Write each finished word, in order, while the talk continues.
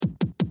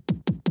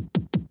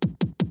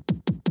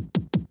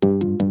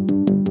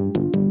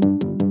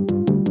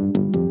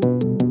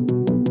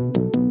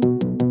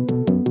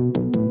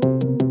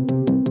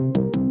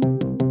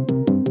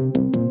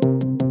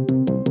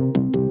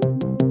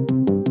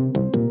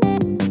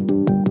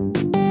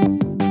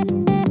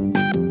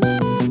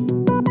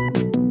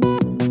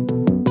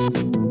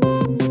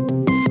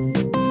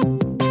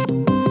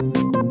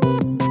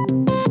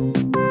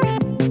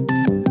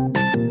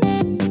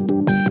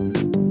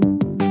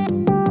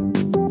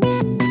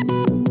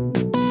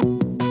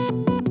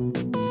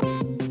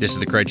This is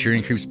the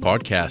Criterion Creeps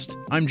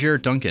podcast. I'm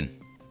Jarrett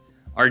Duncan.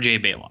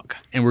 RJ Baylog.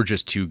 And we're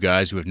just two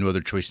guys who have no other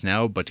choice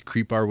now but to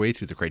creep our way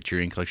through the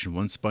Criterion Collection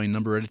one spine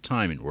number at a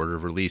time in order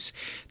of release.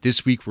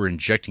 This week we're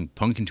injecting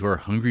punk into our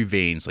hungry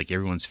veins like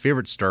everyone's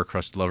favorite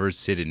star-crossed lovers,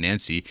 Sid and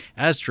Nancy,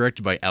 as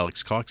directed by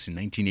Alex Cox in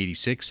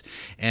 1986,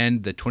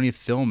 and the 20th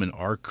film in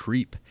our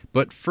Creep.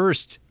 But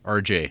first,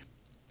 RJ,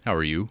 how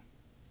are you?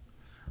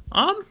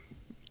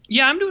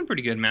 Yeah, I'm doing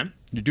pretty good, man.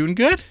 You're doing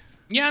good?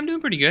 Yeah, I'm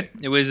doing pretty good.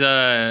 It was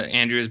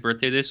Andrew's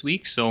birthday this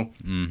week, so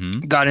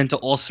got into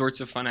all sorts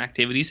of fun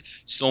activities.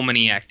 So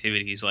many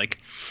activities, like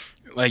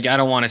I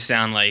don't want to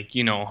sound like,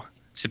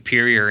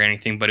 superior or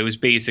anything, but it was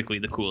basically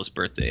the coolest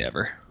birthday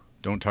ever.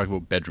 Don't talk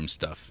about bedroom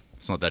stuff.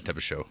 It's not that type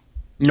of show.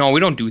 No, we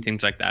don't do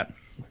things like that.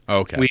 Oh,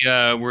 okay.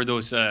 We're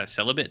those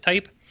celibate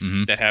type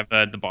that have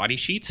the body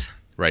sheets.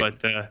 Right.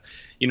 But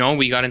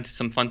we got into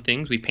some fun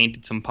things. We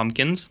painted some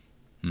pumpkins.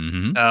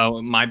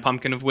 My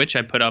pumpkin of which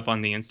I put up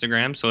on the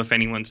Instagram. So if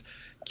anyone's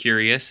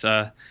curious,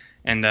 I'm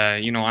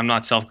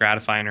not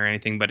self-gratifying or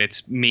anything, but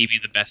it's maybe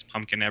the best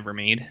pumpkin ever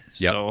made.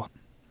 Yep. So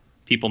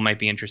people might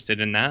be interested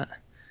in that.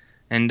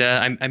 And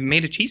I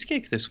made a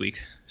cheesecake this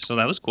week, so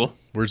that was cool.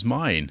 Where's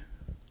mine?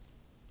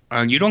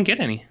 You don't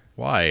get any.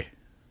 Why?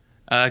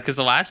 Because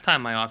the last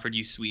time I offered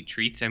you sweet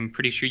treats, I'm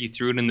pretty sure you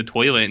threw it in the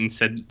toilet and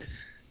said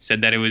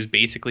that it was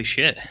basically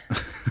shit.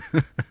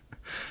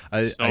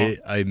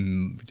 I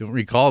don't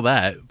recall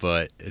that,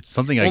 but it's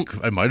something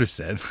I might have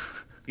said.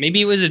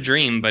 Maybe it was a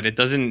dream, but it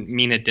doesn't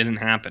mean it didn't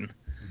happen.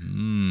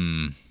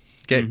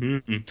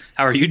 Okay.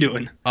 How are you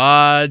doing?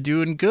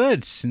 Doing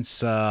good.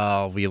 Since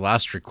we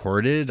last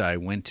recorded, I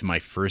went to my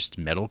first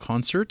metal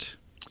concert.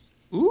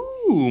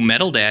 Ooh,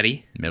 Metal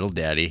Daddy. Metal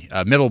Daddy.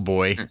 Metal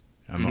Boy.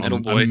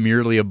 I'm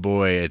merely a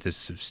boy at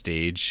this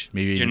stage.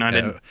 Maybe you're not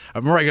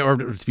I'm more or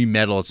to be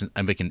metal.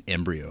 I'm like an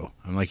embryo.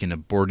 I'm like an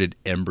aborted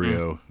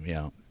embryo.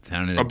 Yeah,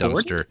 found in a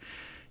dumpster.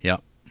 Yeah.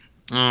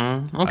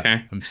 Oh,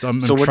 okay. I'm so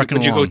what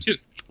did you go to?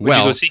 Well,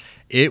 you go see?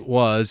 It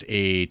was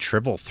a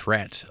triple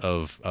threat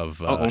of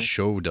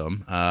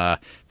showdom.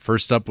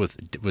 First up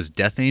was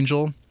Death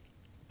Angel,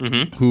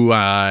 who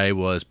I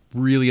was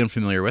really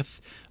unfamiliar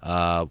with.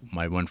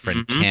 My one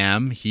friend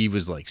Cam, he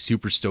was like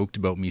super stoked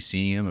about me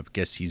seeing him. I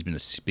guess he's been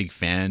a big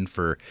fan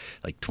for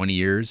like 20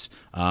 years.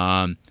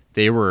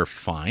 They were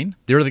fine.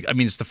 They were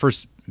it's the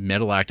first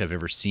metal act I've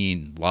ever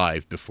seen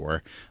live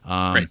before.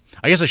 Right.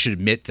 I guess I should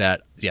admit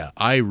that,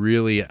 I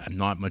really am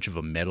not much of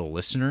a metal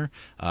listener.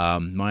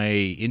 My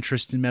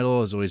interest in metal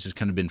has always just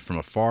kind of been from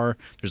afar.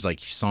 There's like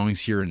songs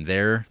here and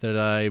there that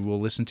I will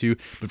listen to,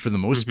 but for the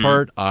most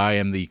part, I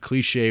am the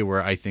cliche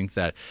where I think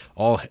that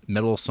all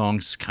metal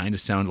songs kind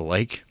of sound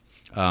alike.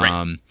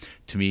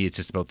 To me, it's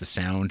just about the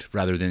sound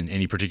rather than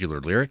any particular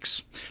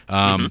lyrics,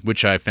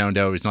 which I found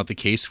out is not the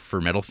case for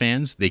metal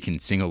fans. They can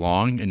sing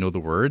along and know the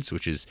words,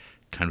 which is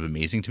kind of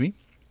amazing to me.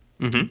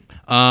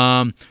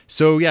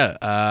 So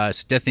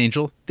Death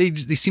Angel, they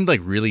seemed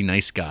like really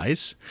nice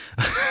guys.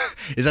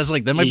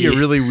 That might be a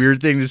really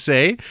weird thing to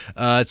say.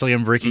 It's like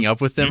I'm breaking up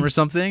with them or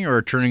something,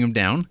 or turning them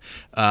down.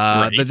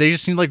 But they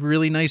just seemed like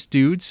really nice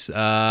dudes.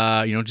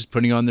 Just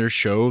putting on their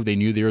show. They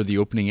knew they were the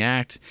opening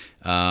act.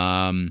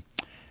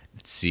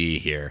 Let's see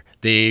here.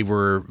 They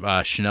were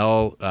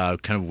Chanel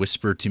kind of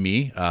whispered to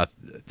me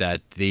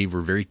that they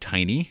were very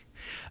tiny.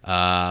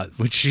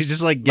 Which is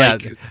just like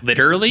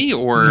literally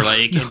or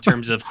like in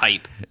terms of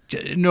hype?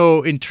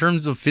 No, in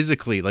terms of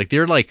physically. Like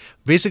they're like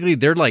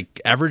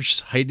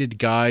average heighted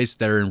guys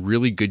that are in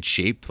really good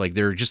shape. Like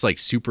they're just like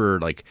super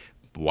like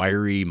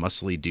wiry,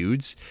 muscly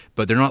dudes,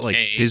 but they're not like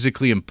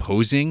physically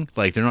imposing.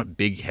 Like they're not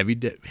big,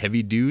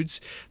 heavy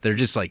dudes. They're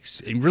just like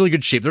in really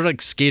good shape. They're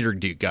like skater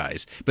dude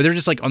guys, but they're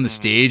just like on the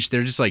stage.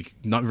 They're just like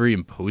not very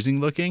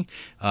imposing looking,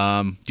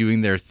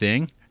 doing their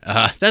thing.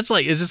 It's just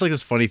like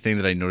this funny thing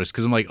that I noticed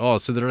because I'm like, oh,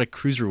 so they're like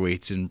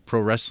cruiserweights in pro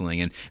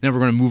wrestling, and then we're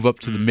going to move up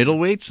to the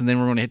middleweights, and then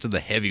we're going to hit to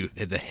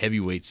the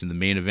heavyweights in the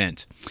main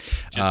event.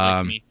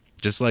 Like me.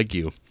 Just like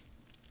you.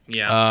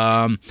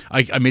 Yeah.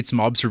 I made some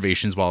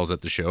observations while I was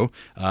at the show.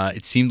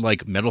 It seemed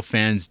like metal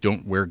fans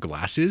don't wear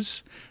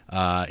glasses.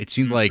 It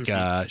seemed like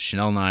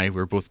Chanel and I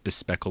were both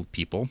bespectacled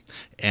people,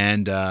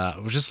 and I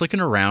was just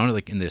looking around,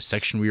 like in the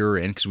section we were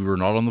in, because we were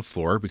not on the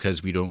floor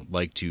because we don't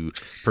like to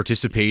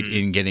participate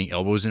in getting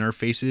elbows in our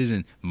faces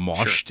and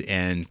moshed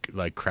and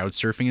like crowd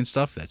surfing and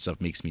stuff. That stuff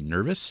makes me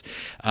nervous.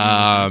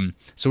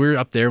 So we were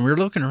up there and we were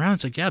looking around.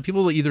 It's like,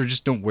 people either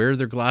just don't wear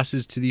their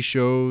glasses to these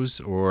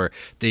shows, or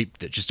they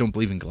just don't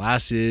believe in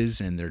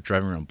glasses and they're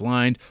driving around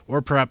blind,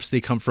 or perhaps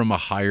they come from a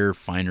higher,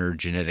 finer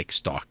genetic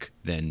stock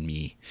than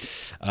me.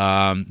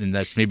 And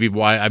that's maybe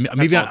why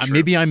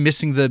maybe I'm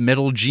missing the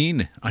metal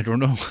gene. I don't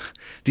know.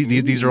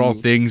 These are all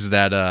things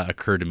that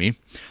occur to me.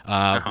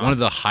 One of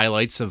the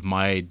highlights of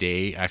my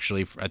day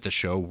actually at the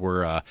show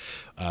were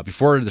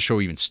before the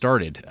show even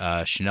started,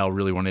 Chanel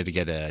really wanted to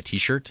get a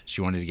t-shirt.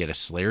 She wanted to get a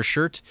Slayer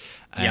shirt.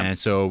 And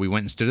so we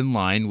went and stood in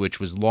line, which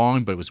was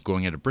long, but it was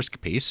going at a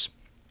brisk pace.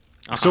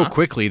 so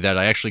quickly that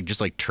I actually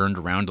just like turned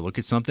around to look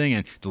at something,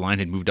 and the line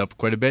had moved up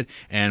quite a bit,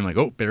 and I'm like,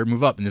 oh, better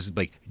move up. And this is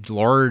like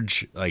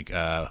large, like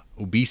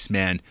obese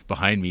man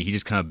behind me. He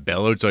just kind of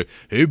bellowed. It's like,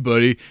 hey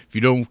buddy, if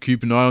you don't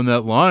keep an eye on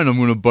that line, I'm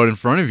gonna butt in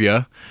front of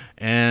you.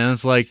 And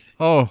it's like,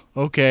 oh,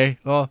 okay,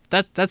 well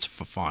that's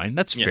fine,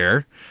 that's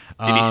fair.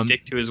 Did he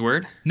stick to his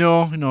word?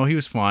 No, he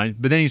was fine.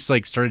 But then he's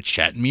like started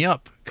chatting me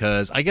up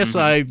because I guess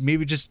I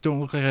maybe just don't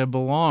look like I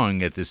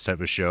belong at this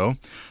type of show.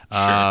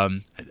 Sure.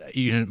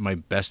 Even my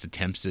best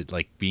attempts at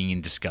like being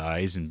in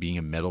disguise and being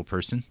a metal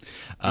person.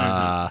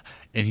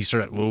 And he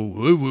started, well,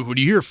 what are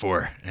you here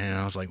for? And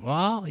I was like,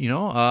 well,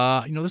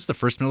 this is the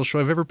first metal show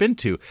I've ever been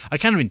to. I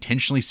kind of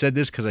intentionally said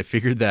this because I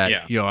figured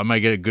that, I might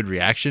get a good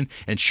reaction.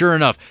 And sure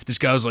enough, this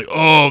guy was like,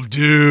 oh,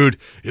 dude,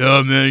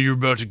 yeah, man, you're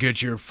about to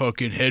get your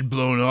fucking head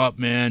blown up,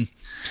 man.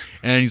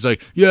 And he's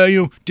like,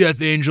 yeah,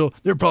 Death Angel,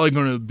 they're probably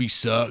going to be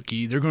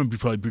sucky. They're going to be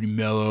probably pretty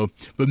mellow.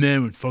 But,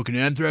 man, when fucking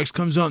Anthrax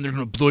comes on, they're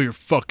going to blow your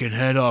fucking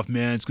head off,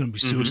 man. It's going to be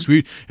so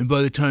sweet. And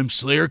by the time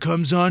Slayer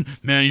comes on,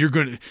 man, you're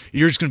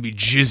just going to be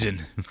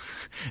jizzing.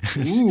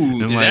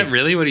 Ooh, is that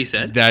really what he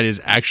said? That is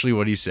actually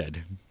what he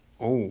said.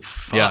 Oh,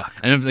 fuck. Yeah.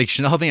 And I'm like,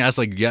 Chanel thing, I was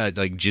like, yeah,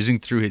 like jizzing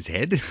through his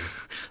head?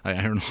 I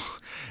don't know.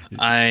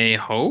 I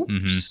hope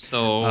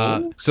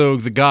so. So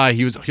the guy,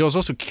 he was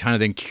also kind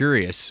of then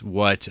curious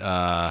what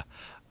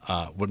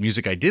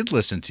music I did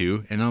listen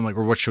to, and I'm like,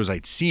 or what shows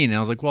I'd seen, and I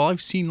was like, well,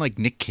 I've seen like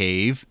Nick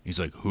Cave. He's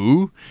like,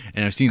 who?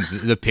 And I've seen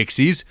the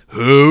Pixies.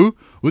 Who?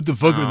 What the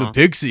fuck are the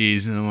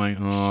Pixies? And I'm like,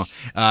 oh.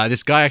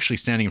 This guy actually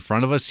standing in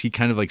front of us, he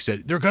kind of like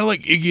said, they're kind of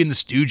like Iggy and the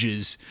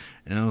Stooges.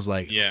 And I was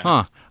like,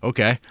 huh,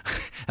 okay.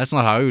 That's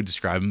not how I would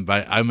describe them,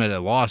 but I'm at a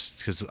loss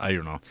because I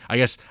don't know. I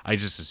guess I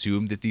just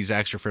assumed that these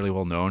acts are fairly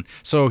well known.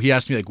 So he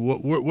asked me, like,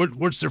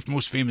 what's their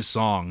most famous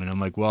song? And I'm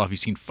like, well, have you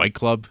seen Fight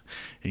Club?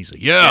 And he's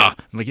like, yeah.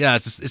 I'm like, yeah,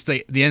 it's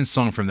the end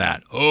song from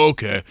that. Oh,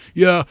 okay.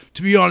 Yeah,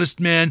 to be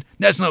honest, man,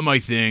 that's not my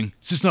thing.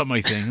 It's just not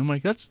my thing. I'm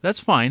like, that's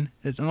fine.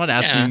 I'm not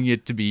asking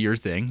it to be your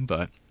thing,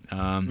 but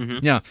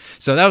yeah.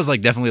 So that was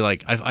like definitely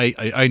like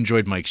I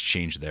enjoyed my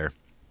exchange there.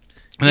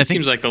 And he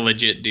seems like a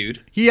legit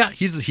dude. Yeah,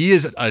 he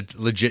is a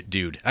legit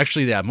dude.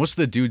 Actually, yeah, most of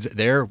the dudes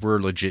there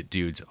were legit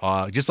dudes.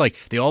 Just like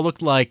they all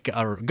looked like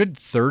a good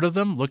third of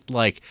them looked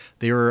like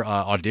they were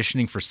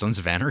auditioning for Sons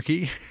of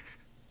Anarchy.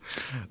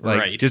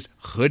 Like just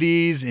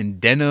hoodies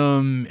and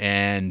denim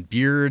and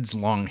beards,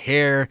 long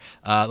hair,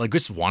 like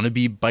just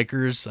wannabe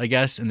bikers, I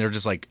guess. And they're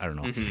just like, I don't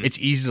know. It's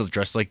easy to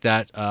dress like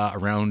that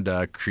around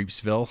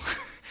Creepsville.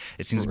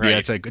 It seems to be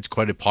it's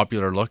quite a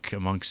popular look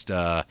amongst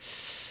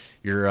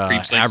your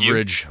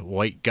average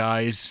white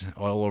guys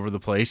all over the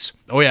place.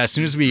 Oh yeah, as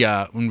soon as we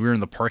when we were in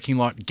the parking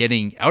lot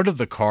getting out of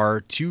the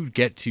car to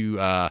get to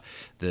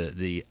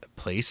the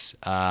place,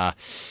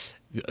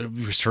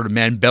 we heard a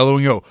man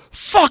bellowing, "Oh,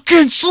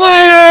 fucking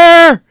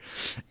Slayer!"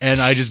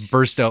 And I just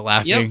burst out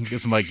laughing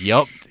because I'm like,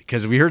 "Yep,"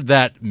 because we heard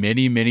that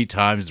many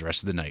times the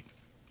rest of the night.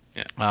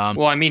 Yeah.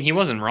 Well, I mean, he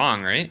wasn't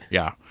wrong, right?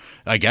 Yeah,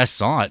 I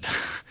guess not.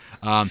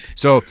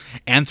 So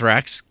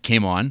Anthrax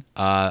came on.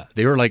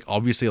 They were like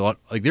obviously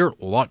they were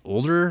a lot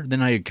older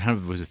than I kind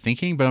of was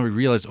thinking, but I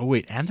realized, oh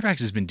wait,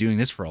 Anthrax has been doing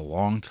this for a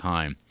long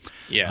time.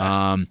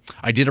 Yeah.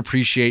 I did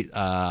appreciate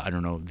I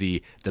don't know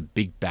the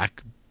big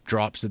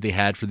backdrops that they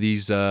had for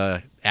these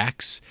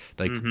acts.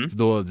 Like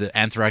the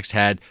Anthrax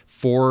had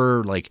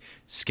 4 like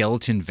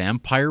skeleton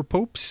vampire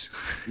popes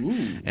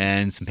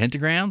and some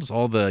pentagrams,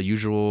 all the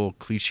usual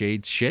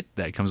cliched shit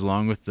that comes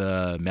along with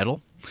the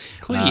metal.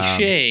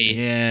 Cliche.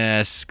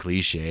 Yes,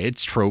 cliche.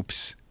 It's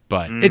tropes,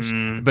 but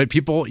but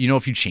people,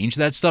 if you change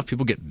that stuff,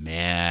 people get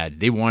mad.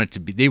 They want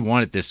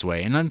it this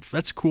way, and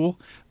that's cool.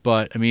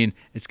 But I mean,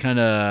 it's kind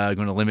of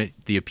going to limit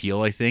the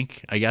appeal, I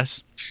think. I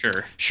guess.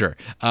 Sure.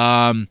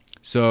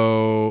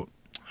 So,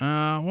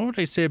 what would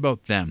I say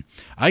about them?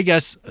 I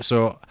guess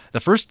so. The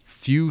first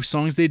few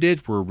songs they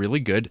did were really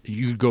good.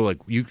 You go like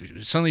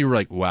suddenly you were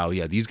like, wow,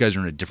 yeah, these guys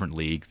are in a different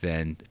league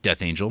than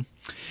Death Angel.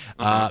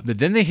 But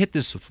then they hit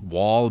this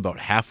wall about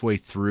halfway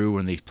through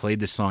when they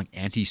played the song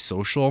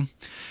Antisocial.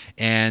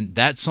 And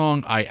that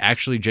song, I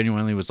actually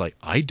genuinely was like,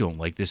 I don't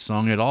like this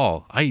song at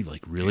all. I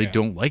like really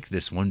don't like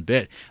this one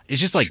bit.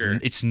 It's just like,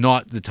 it's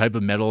not the type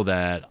of metal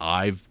that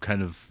I've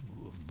kind of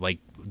like.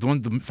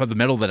 For the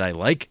metal that I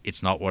like,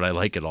 it's not what I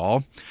like at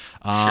all.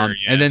 And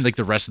then like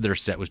the rest of their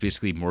set was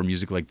basically more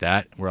music like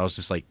that, where I was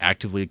just like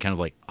actively kind of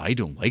like, I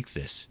don't like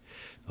this.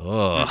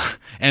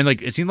 And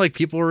like it seemed like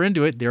people were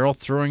into it. They're all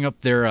throwing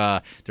up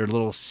their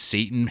little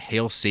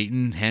Hail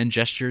Satan hand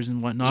gestures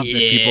and whatnot that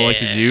people like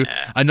to do.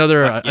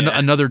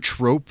 Another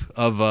trope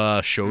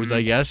of shows,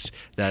 I guess,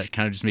 that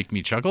kind of just make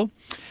me chuckle.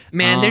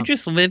 Man, they're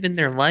just living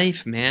their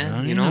life, man.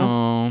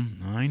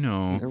 I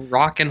know. They're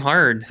rocking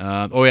hard.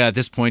 At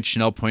this point,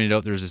 Chanel pointed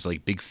out there was this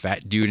like big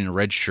fat dude in a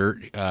red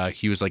shirt.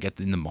 He was like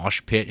in the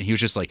mosh pit, and he was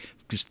just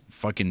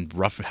fucking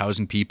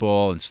roughhousing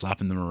people and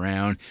slapping them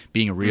around,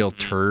 being a real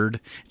turd.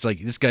 It's like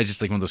this guy's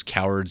just like one of those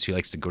cowards who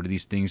likes to go to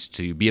these things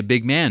to be a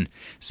big man.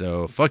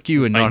 So fuck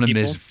you,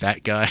 anonymous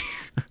fat guy.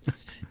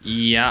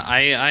 Yeah,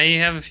 I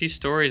have a few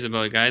stories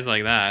about guys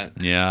like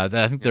that. Yeah,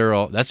 I think they're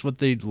all. That's what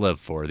they live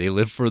for. They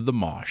live for the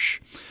mosh.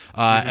 Hmm.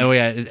 Oh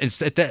yeah,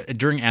 it's at that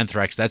during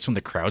Anthrax. That's when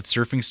the crowd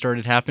surfing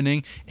started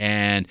happening,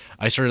 and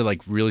I started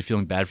like really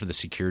feeling bad for the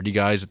security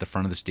guys at the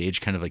front of the stage,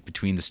 kind of like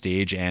between the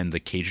stage and the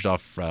caged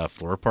off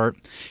floor part,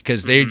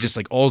 because they Hmm. just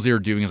like all they were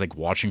doing is like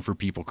watching for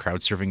people crowd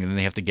surfing, and then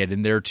they have to get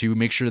in there to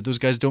make sure that those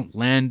guys don't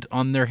land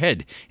on their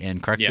head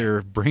and crack Yeah.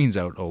 their brains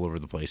out all over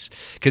the place.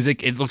 Because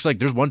it looks like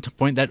there's one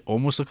point that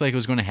almost looked like it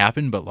was going to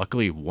happen, but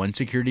luckily one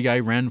security guy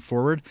ran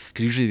forward,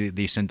 because usually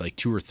they send like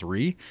two or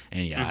three.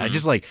 And yeah, I Hmm.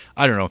 just like,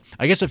 I don't know.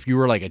 I guess if you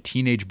were like a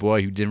teenage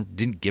boy who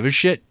didn't give a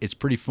shit, it's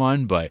pretty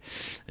fun. But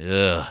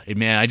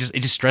man, it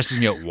just stresses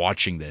me out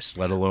watching this,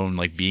 let alone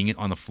like being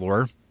on the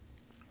floor.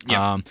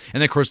 Yeah. And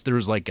then of course there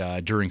was like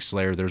during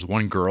Slayer, there's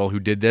one girl who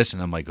did this,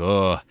 and I'm like,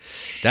 oh,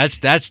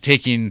 that's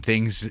taking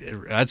things.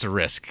 That's a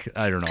risk.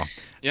 I don't know,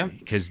 Yeah.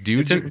 because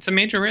It's a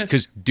major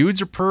risk.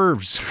 dudes are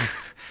pervs.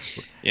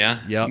 Yeah.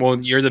 Yep.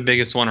 Well, you're the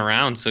biggest one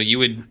around, so you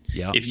would,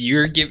 Yep. if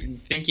you're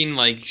thinking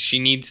like she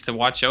needs to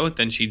watch out,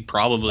 then she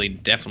probably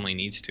definitely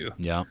needs to.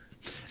 Yeah.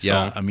 So,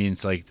 Yeah, I mean,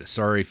 it's like,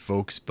 sorry,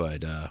 folks,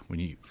 but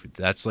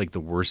that's like the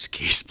worst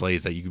case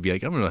plays that you could be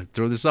like, I'm going to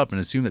throw this up and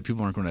assume that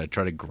people aren't going to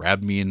try to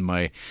grab me in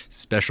my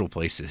special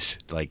places.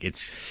 Like,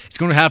 it's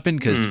going to happen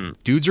because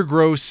dudes are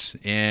gross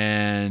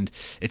and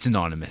it's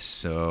anonymous.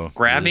 So,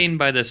 grabbing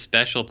by the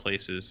special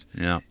places.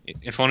 yeah.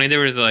 If only there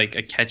was like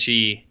a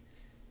catchy,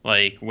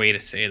 like way to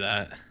say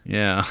that.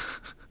 Yeah.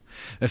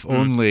 If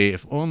only,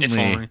 If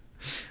only.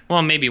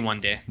 Well, maybe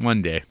one day.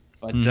 one day.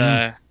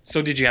 But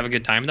so did you have a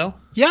good time though?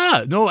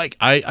 Yeah, no, like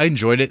I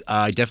enjoyed it.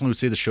 I definitely would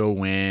say the show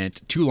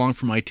went too long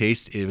for my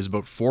taste. It was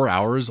about 4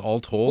 hours all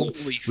told,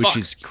 Holy which fuck.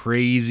 is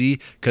crazy.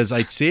 Because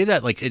I'd say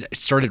that like it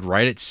started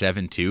right at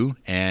 7 too,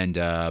 and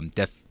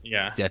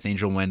Yeah. Death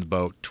Angel went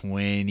about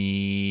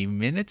 20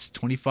 minutes,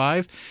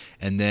 25,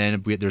 and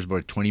then there's about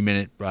a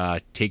 20-minute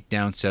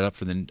takedown setup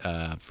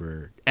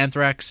for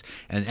Anthrax,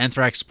 and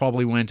Anthrax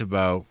probably went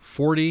about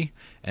 40,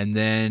 and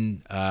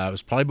then it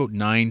was probably about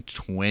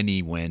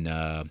 9:20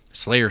 when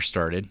Slayer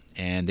started,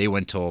 and they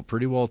went till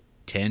pretty well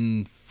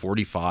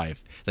 10:45.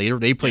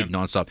 They played Yeah.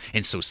 nonstop,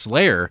 and so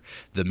Slayer,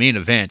 the main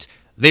event,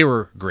 they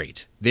were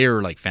great. They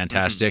were like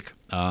fantastic.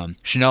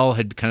 Chanel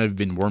had kind of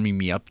been warming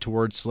me up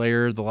towards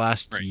Slayer the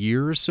last Right.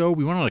 year or so.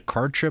 We went on a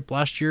car trip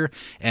last year,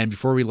 and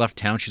before we left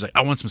town, she's like,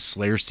 "I want some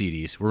Slayer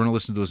CDs. We're gonna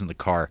listen to those in the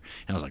car."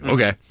 And I was like,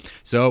 "Okay."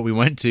 So we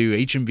went to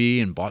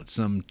HMV and bought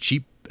some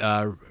cheap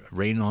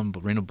Rain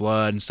of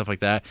Blood and stuff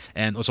like that,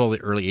 and that's all the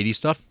early '80s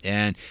stuff.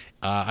 And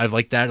I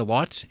like that a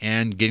lot.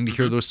 And getting to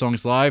hear those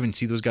songs live and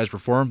see those guys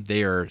perform,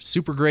 they are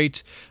super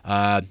great.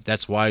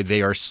 That's why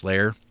they are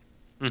Slayer.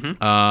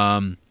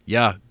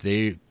 Yeah,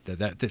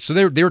 so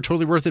they were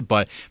totally worth it,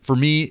 but for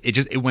me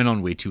it went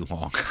on way too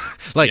long.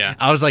 Like Yeah.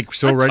 I was like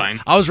so That's ready.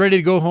 fine. I was ready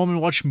to go home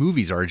and watch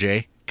movies,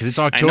 RJ, because it's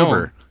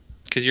October.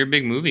 Because you're a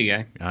big movie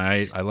guy.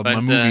 I love But,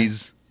 my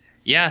movies.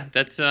 Yeah,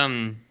 that's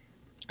I'm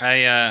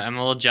a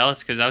little jealous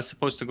because I was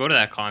supposed to go to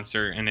that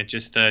concert and it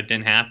just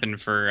didn't happen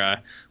for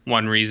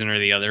one reason or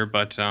the other.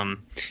 But I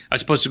was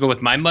supposed to go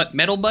with my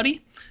metal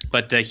buddy,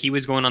 but he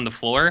was going on the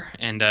floor,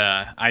 and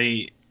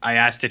I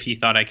asked if he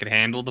thought I could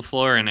handle the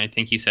floor, and I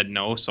think he said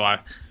no. So I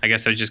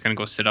guess I was just gonna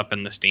go sit up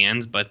in the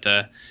stands. But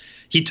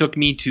he took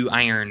me to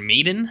Iron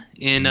Maiden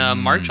in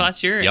March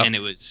last year, Yep. and it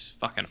was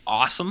fucking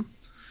awesome.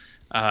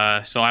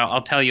 So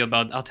I'll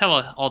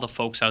tell all the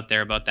folks out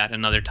there about that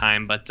another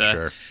time. But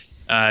Sure.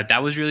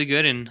 that was really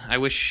good, and I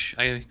wish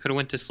I could have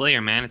went to Slayer,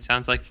 man. It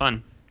sounds like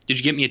fun. Did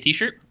you get me a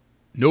T-shirt?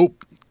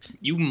 Nope.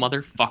 You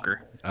motherfucker!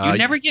 You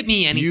never get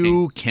me anything.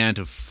 You can't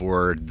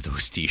afford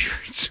those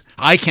T-shirts.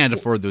 I can't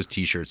afford those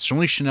T-shirts.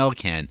 Only Chanel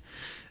can.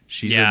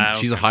 She's a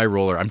okay. high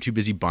roller. I'm too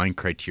busy buying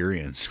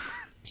Criterions.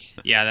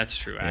 Yeah, that's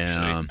true.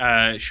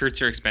 Actually,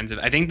 shirts are expensive.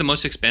 I think the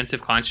most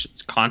expensive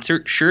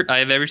concert shirt I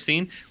have ever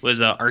seen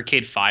was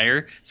Arcade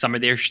Fire. Some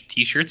of their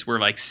T-shirts were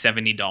like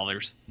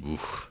 $70.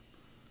 Oof.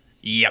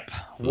 Yep.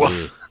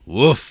 Woof.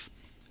 Woof.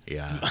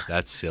 Yeah,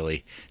 that's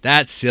silly.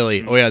 That's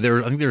silly. Oh yeah, I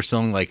think they were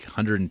selling like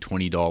 $120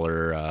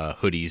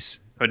 hoodies.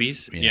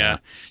 Hoodies. Yeah, Yeah.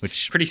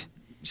 which Pretty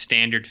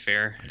standard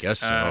fare. I guess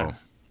so.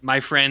 My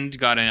friend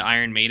got an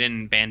Iron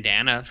Maiden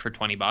bandana for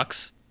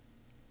 $20.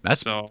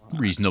 That's So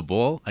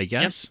reasonable, I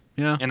guess.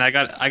 Yeah. and I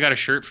got a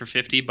shirt for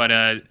 50,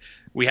 but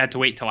we had to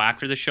wait till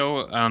after the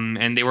show,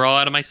 and they were all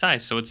out of my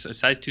size, so it's a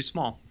size too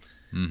small.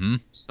 Mm-hmm.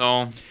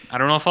 So I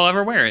don't know if I'll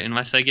ever wear it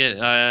unless I get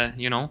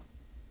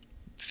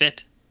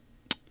fit.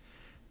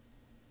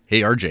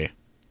 Hey RJ,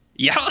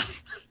 Yeah.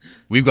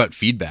 we've got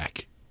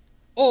feedback.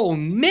 Oh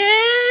man.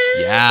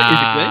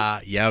 Yeah.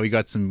 Is it Yeah, we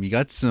got some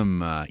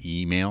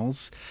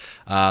emails.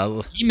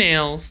 good?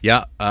 Emails.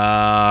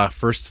 Yeah.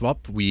 First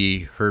up,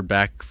 we heard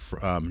back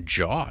from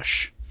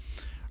Josh,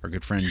 our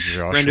good friend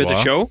Joshua. Friend of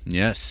the show?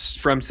 Yes.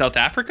 From South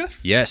Africa.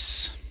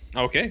 Yes.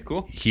 Okay.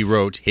 Cool. He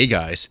wrote, "Hey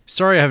guys,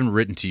 sorry I haven't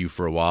written to you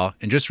for a while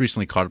and just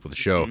recently caught up with the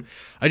show.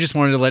 I just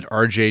wanted to let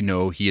RJ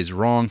know he is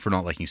wrong for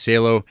not liking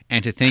Salo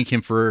and to thank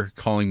him for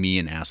calling me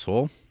an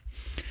asshole.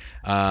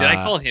 Did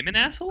I call him an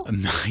asshole?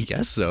 I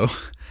guess so. Or is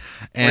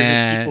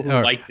it people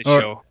who like the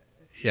show?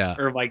 Yeah.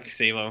 Or like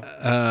Salo?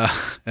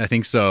 I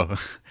think so.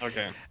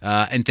 Okay.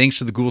 And thanks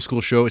to the Ghoul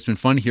School show, it's been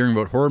fun hearing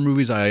about horror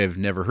movies I have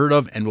never heard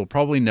of and will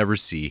probably never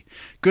see.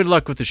 Good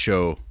luck with the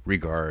show.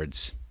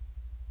 Regards.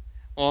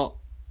 Well,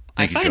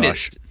 Thank you,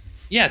 Josh.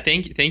 Yeah,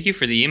 thank you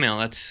for the email.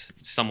 That's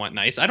somewhat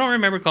nice. I don't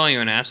remember calling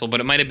you an asshole,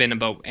 but it might have been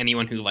about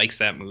anyone who likes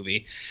that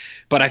movie.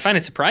 But I find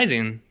it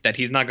surprising that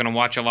he's not going to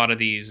watch a lot of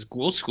these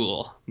Ghoul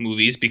School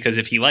movies, because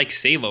if he likes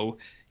Salo,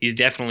 he's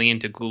definitely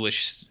into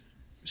schoolish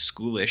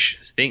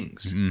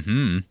things.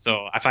 Mm-hmm.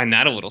 So I find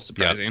that a little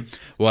surprising.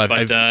 Yeah.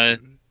 Well,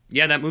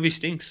 yeah, that movie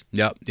stinks.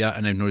 Yeah,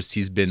 and I've noticed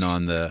he's been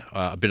on the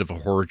a bit of a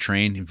horror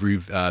train,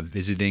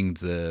 visiting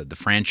the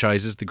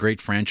franchises, the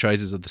great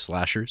franchises of the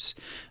slashers.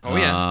 Oh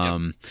yeah.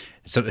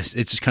 So it's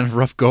just kind of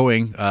rough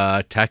going,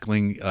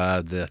 tackling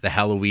the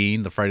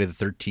Halloween, the Friday the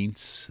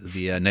 13th,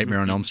 the Nightmare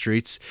on Elm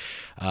Streets.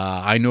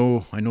 I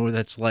know what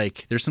that's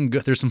like. There's some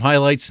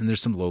highlights and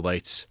there's some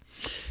lowlights.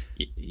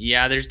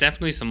 Yeah, there's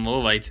definitely some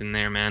lowlights in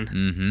there, man.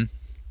 Mm-hmm.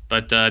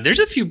 But there's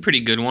a few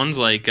pretty good ones,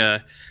 like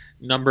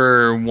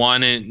number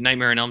 1 and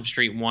Nightmare on Elm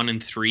Street 1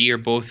 and 3 are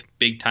both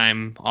big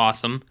time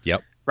awesome.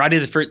 Yep. Friday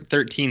the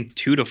 13th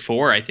 2 to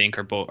 4 I think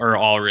are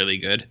all really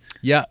good.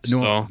 Yeah,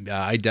 no,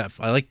 I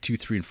like 2,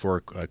 3, and 4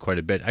 quite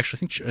a bit.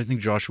 Actually, I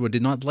think Joshua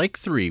did not like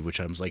 3,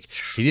 which I was like,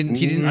 he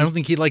didn't. I don't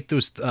think he liked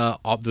those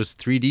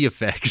 3D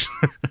effects.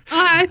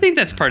 I think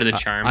that's part of the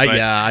charm.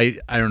 I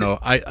don't know.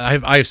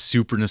 I have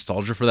super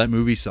nostalgia for that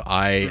movie, so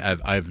I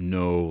have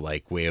no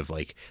like way of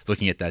like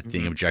looking at that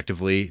thing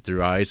objectively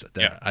through eyes.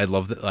 I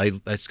love that.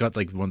 It's got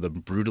like one of the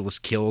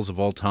brutalest kills of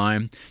all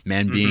time.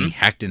 Man being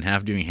hacked in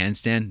half doing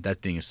handstand.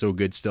 That thing is so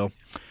good still.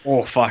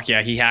 Oh fuck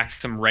yeah, he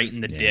hacks him right in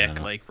the dick,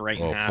 like right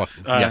in half.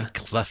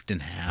 Cleft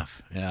in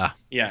half. Yeah,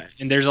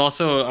 and there's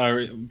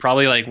also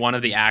probably like one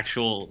of the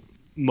actual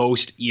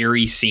most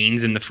eerie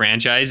scenes in the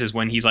franchise is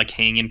when he's like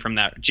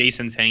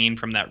Jason's hanging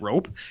from that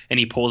rope, and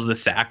he pulls the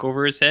sack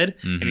over his head,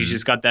 and he's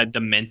just got that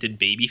demented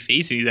baby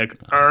face, and he's like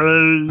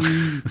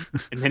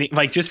and then he,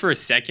 like, just for a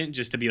second,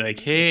 just to be like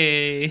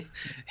hey,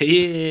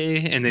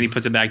 and then he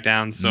puts it back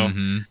down. So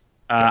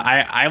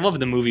I love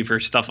the movie for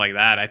stuff like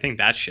that. I think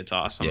that shit's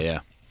awesome.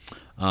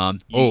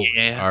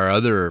 Our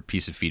other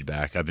piece of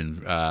feedback I've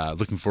been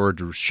looking forward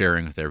to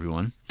sharing with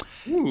everyone.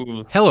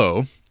 Ooh.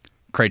 Hello.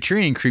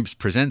 Criterion Creeps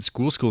presents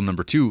Ghoul School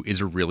number 2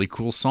 is a really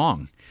cool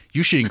song.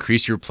 You should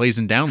increase your plays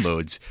and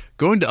downloads.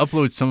 Going to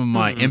upload some of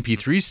my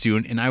MP3s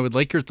soon, and I would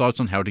like your thoughts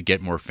on how to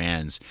get more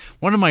fans.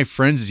 One of my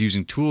friends is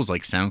using tools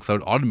like SoundCloud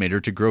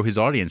Automator to grow his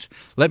audience.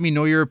 Let me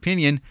know your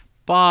opinion.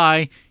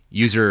 Bye.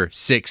 User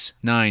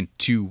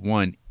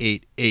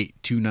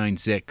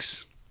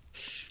 692188296.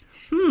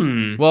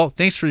 Well,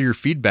 thanks for your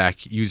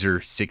feedback, user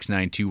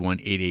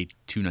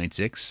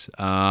 692188296.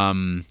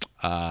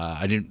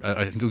 I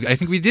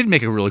think we did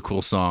make a really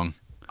cool song.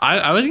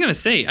 I was gonna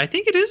say, I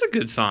think it is a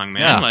good song,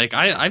 man. Yeah. Like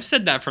I've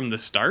said that from the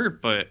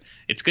start, but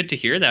it's good to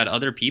hear that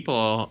other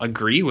people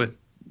agree with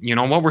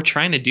what we're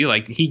trying to do.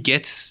 Like, he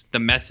gets the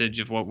message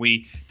of what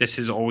this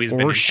has always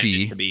been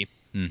intended to be.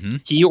 Mm-hmm.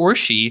 He or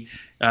she,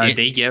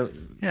 they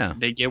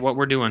get what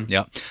we're doing.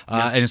 Yeah.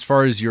 And as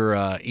far as your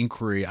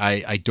inquiry,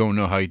 I don't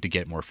know how to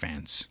get more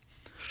fans.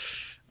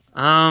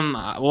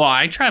 Well,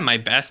 I try my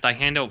best. I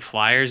hand out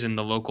flyers in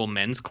the local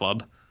men's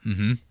club.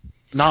 Mm-hmm.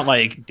 Not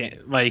like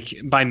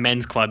by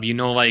men's club,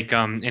 like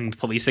in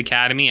Police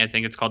Academy, I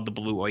think it's called the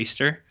Blue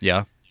Oyster.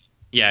 Yeah.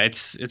 Yeah,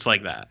 it's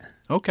like that.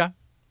 Okay.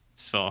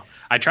 So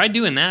I tried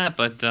doing that,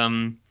 but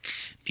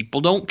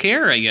people don't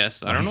care, I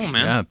guess. I don't know,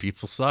 man. Yeah,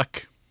 people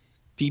suck.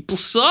 People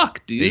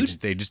suck, dude.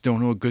 They just don't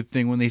know a good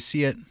thing when they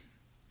see it.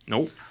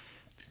 Nope.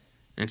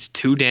 It's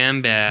too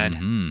damn bad.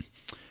 Mm-hmm.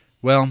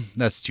 Well,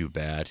 that's too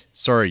bad.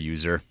 Sorry,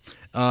 user.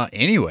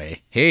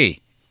 Anyway, hey,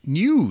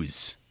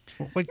 news.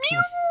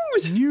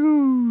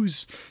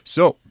 News.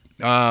 So,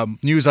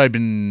 news I've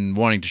been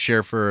wanting to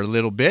share for a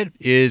little bit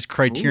is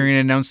Criterion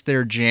announced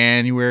their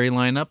January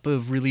lineup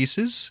of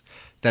releases.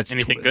 That's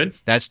anything good?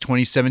 That's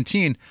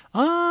 2017.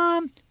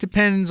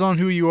 Depends on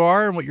who you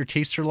are and what your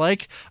tastes are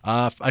like.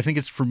 I think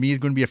it's for me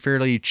going to be a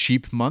fairly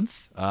cheap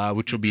month,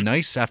 which will be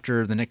nice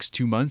after the next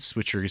 2 months,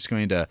 which are just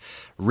going to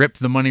rip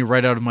the money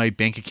right out of my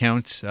bank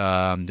account.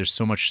 There's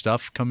so much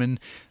stuff coming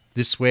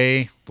this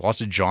way, lots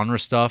of genre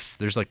stuff.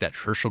 There's like that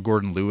Herschel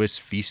Gordon Lewis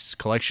Feasts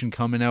collection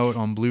coming out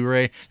on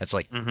Blu-ray. That's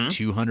like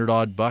 $200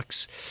 odd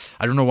bucks.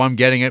 I don't know why I'm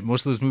getting it.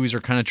 Most of those movies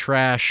are kind of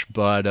trash,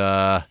 but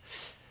I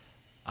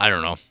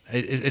don't know.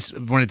 It's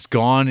when it's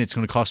gone, it's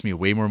going to cost me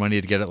way more money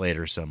to get it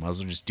later. So I might as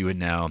well just do it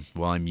now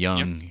while I'm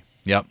young.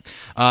 Yep.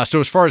 So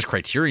as far as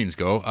Criterions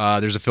go,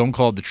 there's a film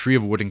called The Tree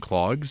of Wooden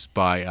Clogs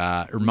by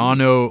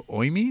Ermanno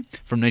Oimi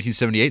from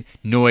 1978.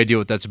 No idea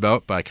what that's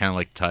about, but I kind of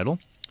like the title.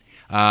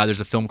 There's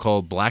a film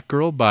called Black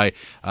Girl by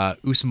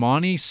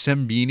Ousmane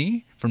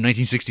Sembini from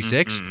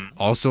 1966.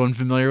 Also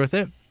unfamiliar with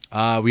it.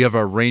 We have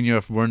a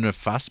Werner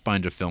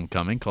Fassbinder film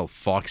coming called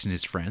Fox and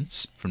His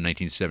Friends from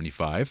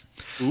 1975.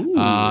 Ooh.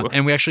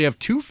 And we actually have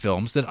two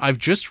films that I've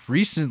just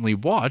recently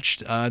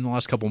watched in the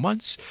last couple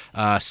months.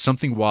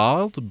 Something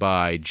Wild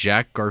by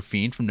Jack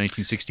Garfield from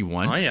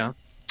 1961. Oh, yeah.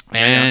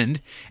 And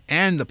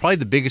probably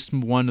the biggest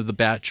one of the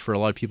batch for a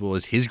lot of people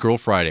is His Girl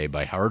Friday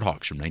by Howard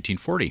Hawks from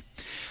 1940.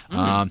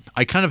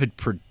 I kind of had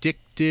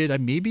predicted,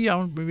 maybe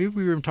we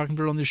were talking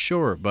about it on this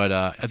show, but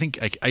I think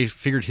I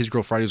figured His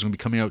Girl Friday was going to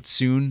be coming out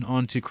soon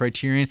onto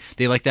Criterion.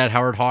 They like that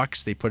Howard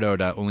Hawks. They put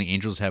out Only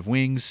Angels Have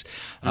Wings.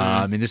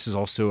 And this is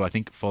also, I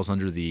think, falls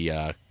under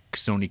the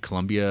Sony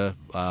Columbia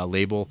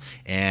label,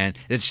 and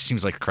it just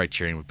seems like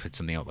Criterion would put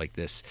something out like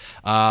this.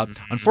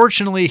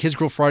 Unfortunately, His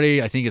Girl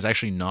Friday I think is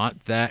actually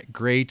not that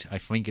great. I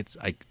think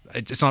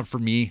it's not for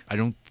me.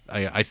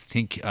 I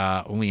think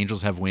Only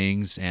Angels Have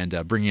Wings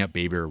and Bringing Up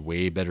Baby are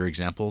way better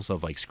examples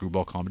of like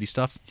screwball comedy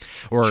stuff,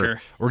 or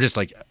just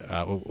like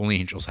Only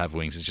Angels Have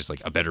Wings is just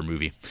like a better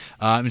movie.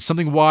 And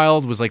Something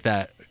Wild was like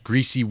that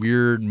greasy,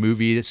 weird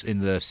movie that's in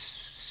the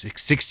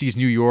 60s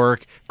New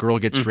York. Girl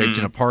gets raped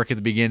in a park at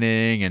the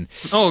beginning, and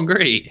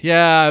great.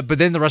 Yeah, but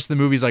then the rest of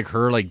the movie is like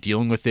her like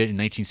dealing with it in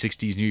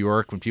 1960s New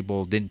York when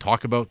people didn't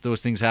talk about those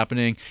things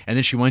happening, and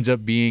then she winds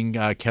up being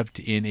kept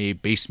in a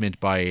basement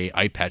by a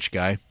eye patch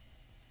guy.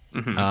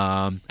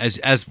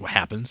 As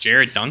happens.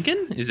 Jared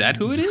Duncan? Is that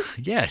who it is?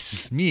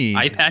 Yes, me.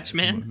 Eye patch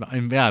man?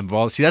 Yeah,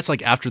 well, see, that's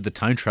like after the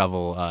time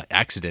travel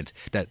accident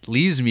that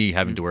leaves me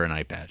having to wear an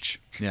eye patch.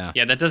 Yeah.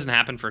 Yeah, that doesn't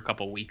happen for a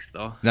couple of weeks,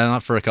 though. No,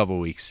 not for a couple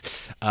of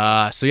weeks.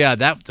 So yeah,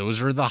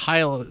 those are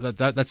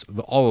the that's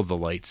all of the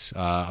lights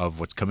of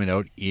what's coming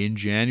out in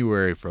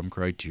January from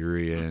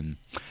Criterion.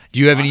 Do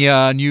you have any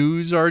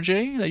news,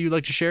 RJ, that you'd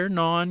like to share?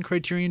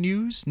 Non-Criterion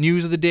news?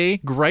 News of the day?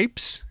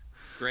 Gripes?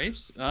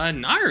 Grapes?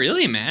 Not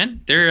really,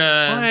 man.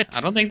 I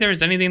don't think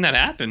there's anything that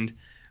happened,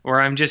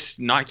 or I'm just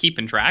not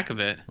keeping track of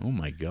it. Oh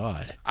my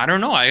god. I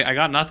don't know. I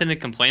got nothing to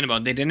complain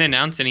about. They didn't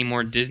announce any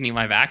more Disney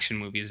live action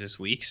movies this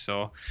week,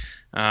 so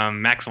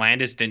Max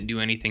Landis didn't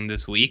do anything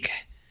this week.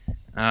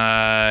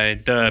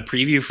 The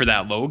preview for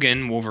that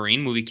Logan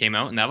Wolverine movie came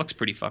out, and that looks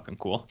pretty fucking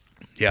cool.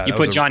 Yeah, you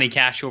put Johnny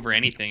Cash over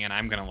anything, and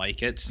I'm gonna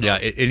like it. So. Yeah,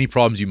 any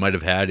problems you might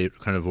have had, it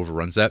kind of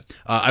overruns that.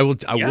 I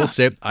will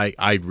say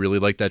I really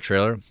like that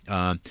trailer.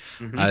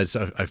 As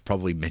I've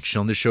probably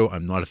mentioned on this show,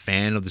 I'm not a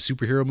fan of the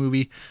superhero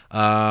movie,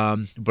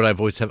 but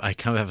I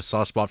kind of have a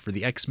soft spot for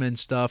the X-Men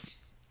stuff.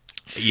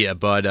 Yeah,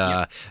 but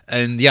I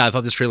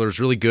thought this trailer was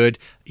really good.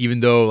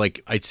 Even though,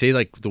 like, I'd say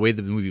like the way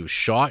the movie was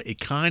shot, it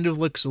kind of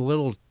looks a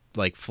little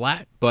like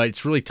flat, but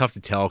it's really tough to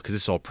tell because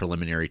it's all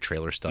preliminary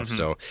trailer stuff.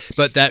 So,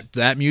 but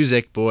that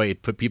music, boy,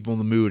 it put people in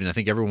the mood, and I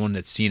think everyone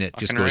that's seen it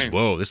just goes,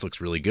 "Whoa, this looks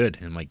really good."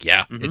 And I'm like,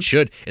 yeah, it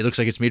should. It looks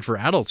like it's made for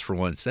adults for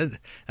once.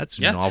 That's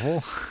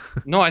novel.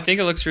 No, I think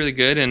it looks really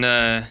good,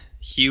 and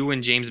Hugh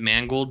and James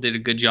Mangold did a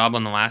good job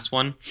on the last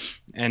one,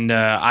 and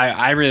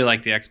I really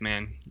like the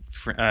X-Man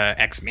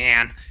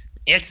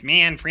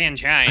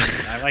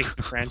franchise. I like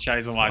the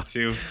franchise a lot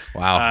too.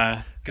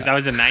 Wow. Because I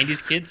was a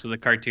 90s kid, so the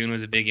cartoon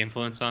was a big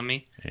influence on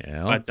me.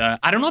 Yeah. But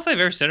I don't know if I've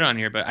ever said it on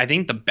here, but I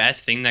think the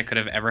best thing that could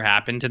have ever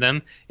happened to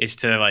them is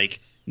to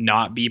like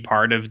not be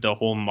part of the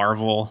whole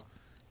Marvel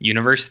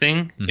universe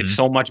thing. It's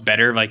so much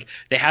better. Like,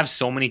 they have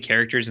so many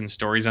characters and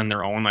stories on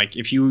their own. Like,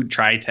 if you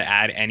tried to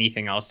add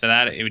anything else to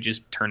that, it would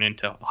just turn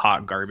into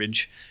hot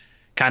garbage.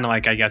 Kind of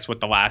like, I guess, what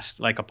the last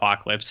like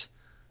Apocalypse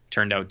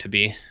turned out to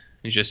be.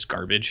 It's just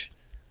garbage.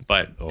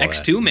 But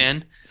X2,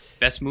 man,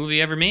 best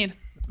movie ever made.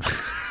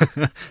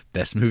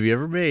 Best movie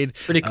ever made.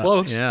 Pretty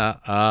close.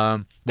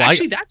 Well,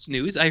 actually, that's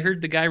news. I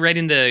heard the guy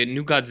writing the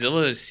new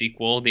Godzilla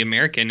sequel, The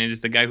American, is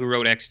the guy who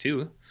wrote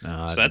X2.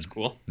 So that's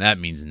cool. That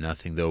means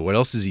nothing, though. What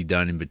else has he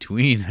done in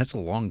between? That's a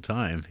long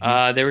time.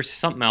 There was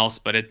something else,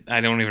 but I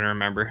don't even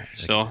remember.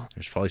 So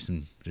there's probably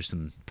some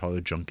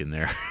junk in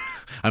there.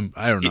 I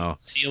don't know.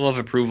 Seal of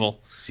approval.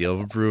 Seal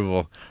of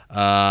approval.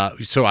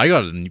 So I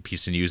got a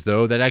piece of news,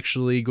 though, that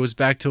actually goes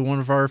back to one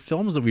of our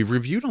films that we've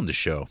reviewed on the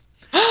show.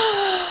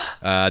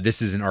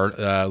 This is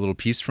a little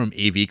piece from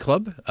AV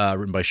Club,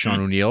 written by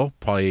Sean O'Neill,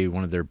 probably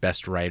one of their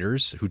best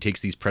writers, who takes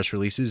these press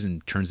releases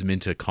and turns them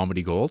into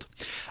comedy gold.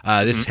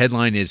 This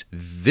headline is,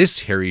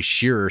 "This Harry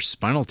Shearer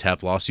Spinal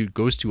Tap lawsuit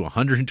goes to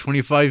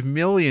 $125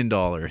 million."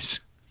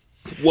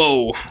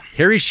 Whoa.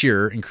 Harry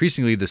Shearer,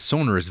 increasingly the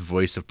sonorous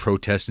voice of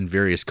protest in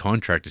various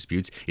contract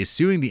disputes, is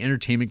suing the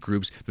entertainment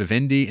groups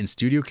Vivendi and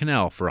Studio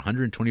Canal for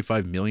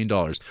 $125 million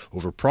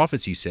over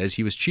profits he says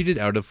he was cheated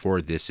out of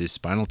for This Is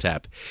Spinal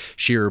Tap.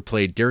 Shearer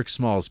played Derek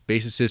Smalls,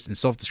 bassist and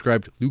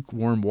self-described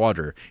lukewarm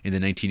water in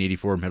the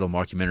 1984 metal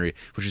mockumentary,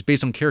 which was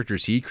based on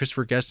characters he,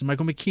 Christopher Guest, and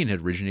Michael McKean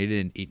had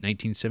originated in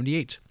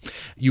 1978.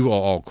 You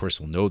all, of course,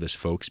 will know this,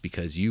 folks,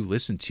 because you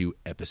listened to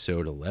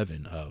episode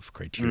 11 of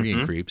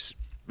Criterion Creeps.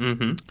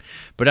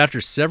 But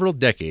after several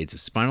decades of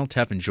Spinal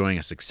Tap enjoying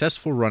a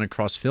successful run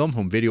across film,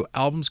 home video,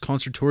 albums,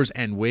 concert tours,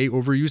 and way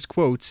overused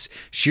quotes,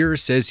 Shearer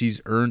says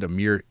he's earned a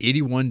mere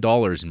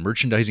 $81 in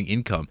merchandising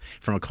income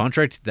from a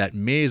contract that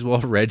may as well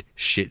have read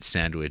shit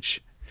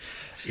sandwich.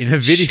 In a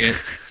video,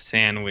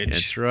 sandwich.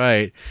 That's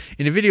right.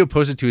 In a video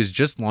posted to his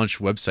just-launched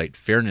website,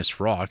 Fairness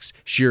Rocks,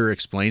 Shearer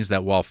explains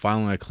that while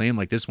filing a claim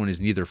like this one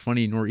is neither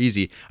funny nor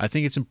easy, I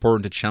think it's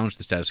important to challenge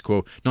the status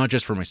quo, not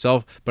just for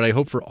myself, but I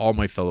hope for all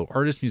my fellow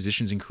artists,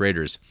 musicians, and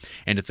creators.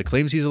 And if the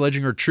claims he's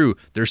alleging are true,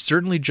 they're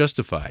certainly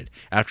justified.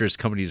 After his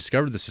company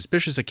discovered the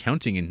suspicious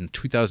accounting in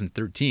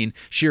 2013,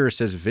 Shearer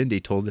says Vivendi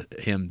told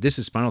him this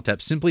is Spinal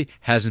Tap simply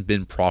hasn't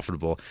been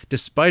profitable,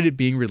 despite it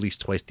being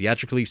released twice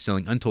theatrically,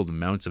 selling untold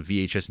amounts of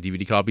VHS and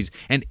DVD copies,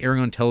 and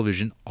airing on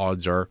television,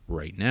 odds are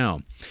right now.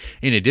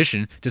 In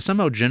addition to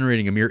somehow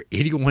generating a mere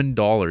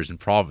 $81 in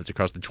profits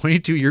across the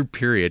 22-year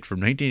period from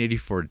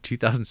 1984 to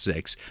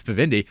 2006,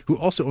 Vivendi, who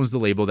also owns the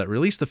label that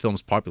released the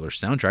film's popular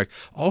soundtrack,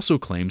 also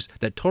claims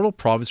that total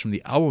profits from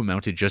the album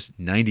amounted just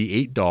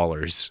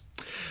 $98.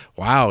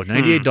 Wow,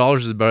 $98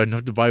 is about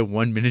enough to buy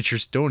one miniature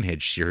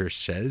Stonehenge, Shearer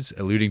says,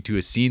 alluding to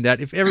a scene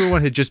that if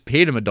everyone had just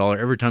paid him $1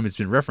 every time it's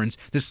been referenced,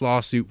 this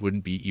lawsuit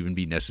wouldn't even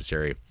be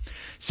necessary.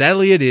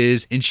 Sadly it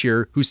is, and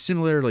Shearer, who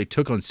similarly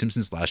took on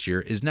Simpsons last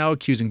year, is now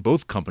accusing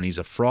both companies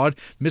of fraud,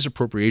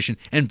 misappropriation,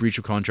 and breach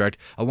of contract,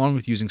 along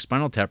with using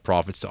Spinal Tap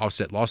profits to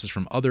offset losses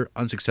from other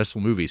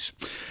unsuccessful movies.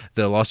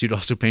 The lawsuit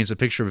also paints a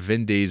picture of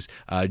Vivendi's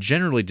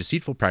generally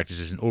deceitful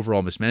practices and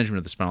overall mismanagement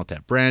of the Spinal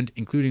Tap brand,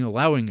 including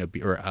allowing a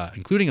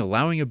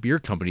beer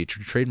company to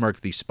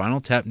trademark the Spinal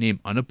Tap name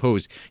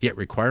unopposed, yet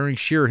requiring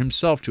Shearer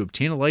himself to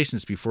obtain a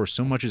license before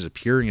so much as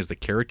appearing as the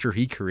character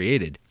he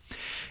created.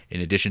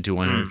 In addition to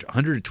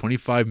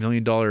 $125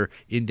 million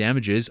in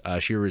damages,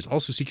 Shearer is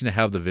also seeking to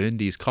have the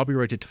Vivendi's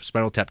copyright to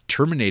Spinal Tap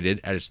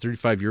terminated at its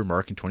 35-year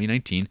mark in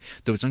 2019,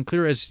 though it's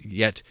unclear as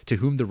yet to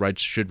whom the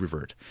rights should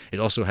revert. It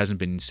also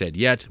hasn't been said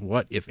yet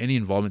what, if any,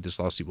 involvement this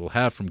lawsuit will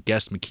have from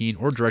guest McKean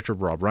or director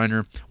Rob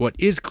Reiner. What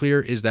is clear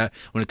is that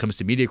when it comes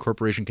to media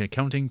corporation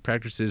accounting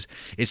practices,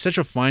 it's such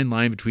a fine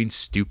line between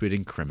stupid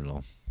and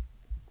criminal.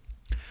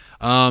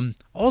 All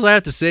I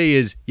have to say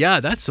is, yeah,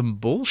 that's some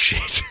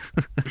bullshit.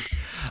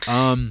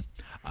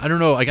 I don't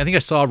know. Like, I think I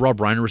saw Rob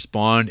Reiner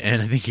respond,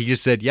 and I think he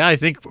just said, yeah, I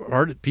think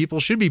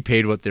people should be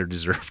paid what they're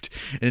deserved.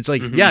 And it's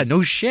like, yeah,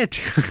 no shit.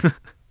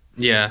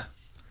 Yeah.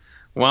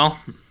 Well,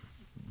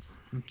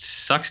 it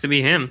sucks to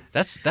be him.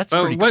 That's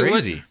pretty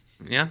crazy.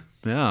 Yeah.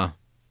 Yeah.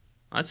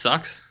 That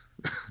sucks.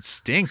 It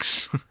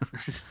stinks.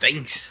 It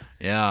stinks.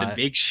 Yeah. It's a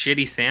big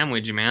shitty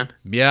sandwich, man.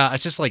 Yeah.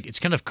 It's just like, it's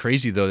kind of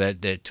crazy though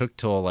that it took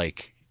till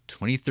like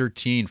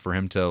 2013 for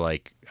him to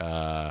like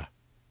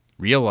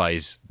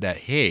realize that,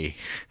 hey,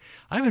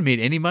 I haven't made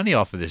any money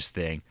off of this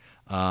thing.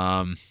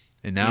 And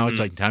now it's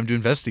like time to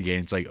investigate.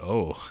 It's like,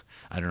 oh,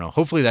 I don't know.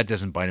 Hopefully that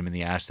doesn't bite him in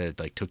the ass that it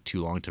like took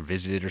too long to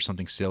visit it or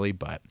something silly.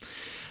 But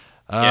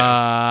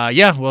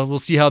yeah, well, we'll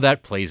see how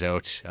that plays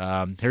out.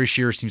 Harry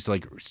Shearer seems to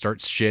like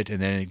start shit and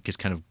then it just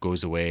kind of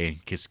goes away,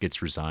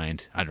 gets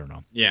resigned. I don't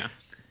know. Yeah.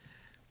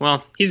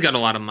 Well, he's got a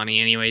lot of money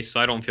anyway, so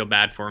I don't feel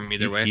bad for him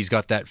either way. He's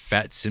got that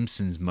fat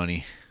Simpsons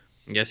money.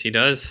 Yes, he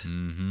does.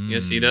 Mm-hmm.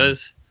 Yes, he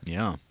does.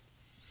 Yeah.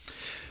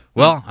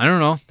 Well, I don't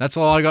know. That's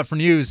all I got for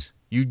news.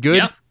 You good?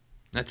 Yeah,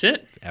 that's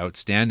it.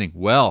 Outstanding.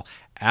 Well,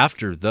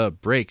 after the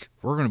break,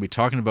 we're going to be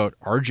talking about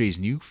RJ's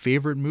new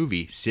favorite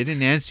movie, Sid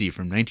and Nancy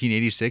from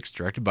 1986,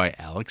 directed by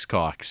Alex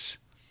Cox.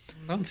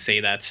 Don't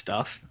say that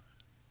stuff.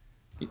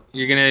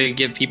 You're going to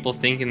get people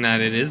thinking that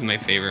it is my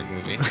favorite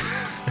movie.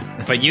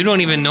 But you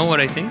don't even know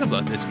what I think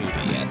about this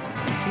movie yet.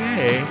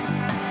 Okay.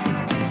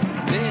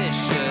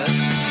 Vicious.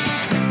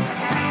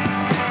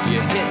 You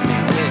hit me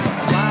with a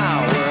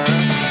flower.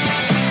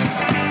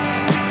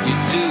 You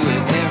do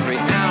it every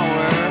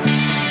hour.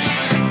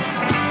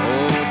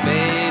 Oh,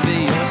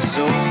 baby, you're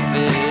so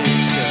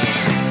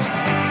vicious.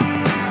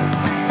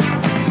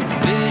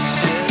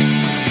 Vicious.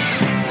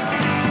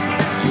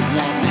 You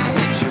want me to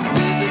hit you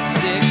with a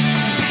stick,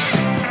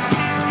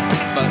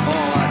 but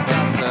all I've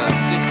got's a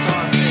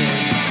guitar pick.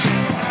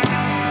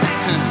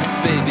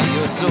 Baby,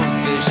 you're so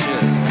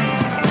vicious.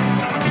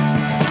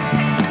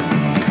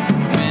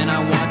 When I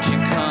watch you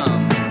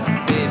come,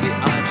 baby,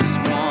 I just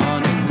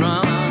wanna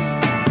run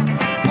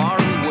far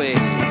away.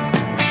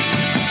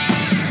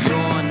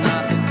 You're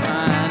not the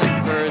kind of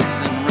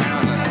person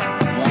round I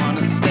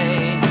wanna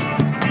stay.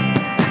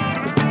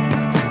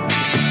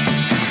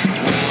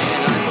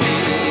 When I see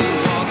you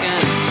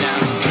walking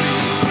down the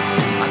street,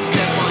 I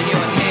step on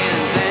your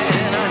hands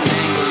and I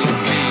dangle your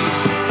feet.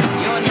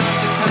 You're not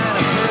the kind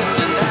of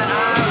person that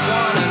I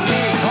wanna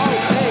meet. Oh,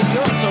 babe,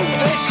 you're so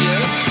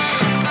vicious.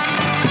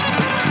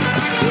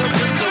 You're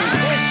just so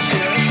vicious.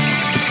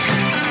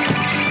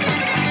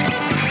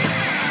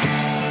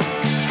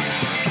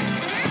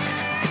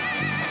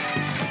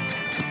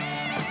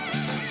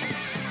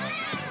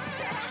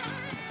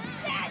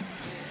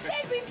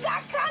 We've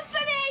got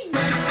company!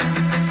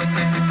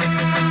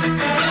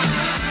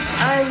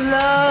 I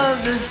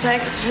love the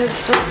Sex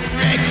Pistols.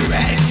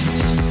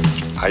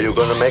 Are you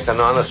gonna make an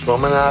honest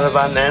woman out of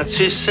our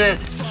Nancy, Sid?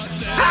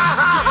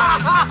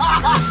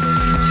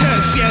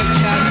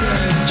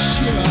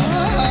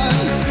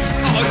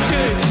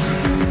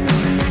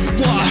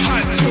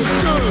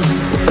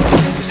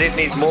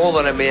 Sydney's more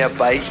than a mere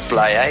bass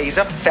player. He's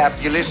a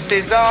fabulous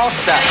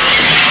disaster.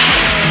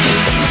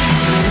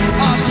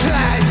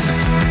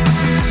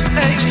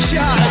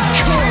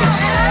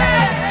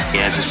 He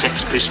has a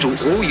Sex Pistol.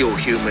 All your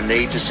human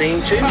needs are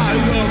seen to.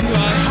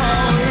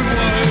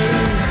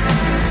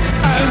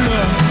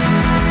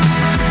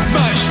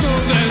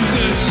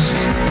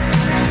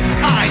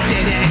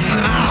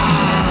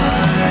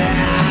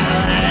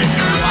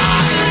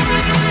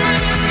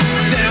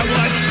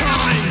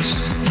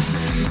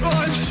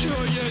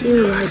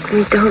 You like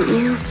me, don't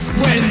you?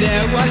 When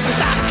there was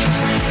fuck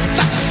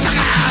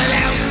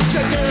else to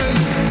do.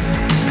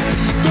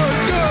 But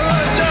do.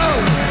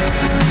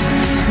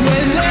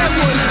 When there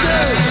was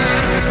good,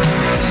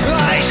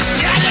 I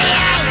shut it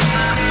out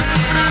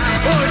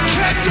or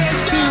kicked it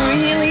You down.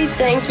 really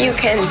think you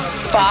can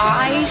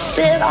buy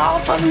Sid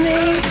off of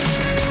me?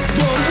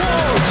 The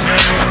world,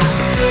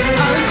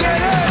 I'm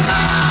getting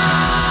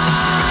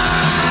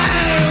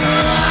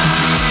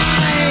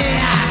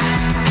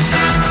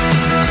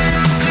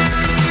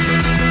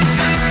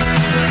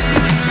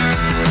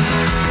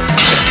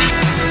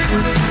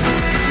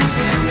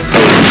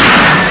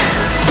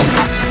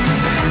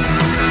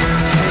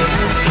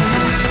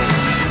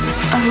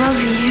I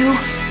love you.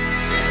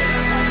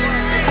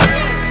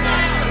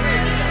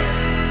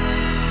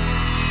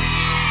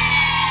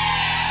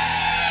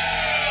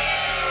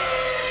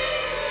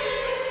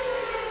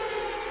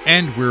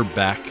 And we're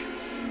back.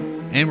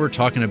 And we're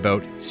talking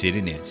about Sid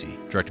and Nancy,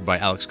 directed by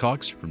Alex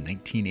Cox from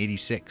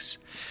 1986.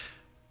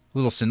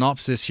 Little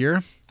synopsis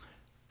here.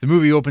 The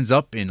movie opens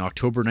up in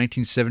October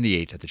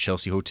 1978 at the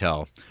Chelsea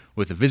Hotel,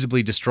 with a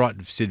visibly distraught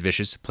Sid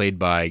Vicious, played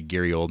by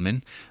Gary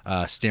Oldman,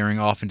 staring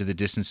off into the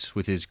distance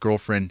with his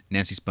girlfriend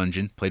Nancy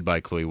Spungen, played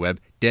by Chloe Webb,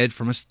 dead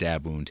from a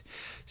stab wound.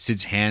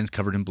 Sid's hands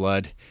covered in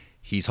blood.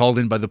 He's hauled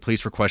in by the police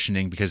for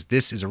questioning because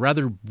this is a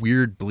rather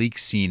weird, bleak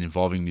scene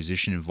involving a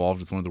musician involved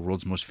with one of the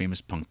world's most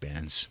famous punk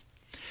bands.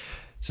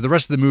 So the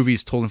rest of the movie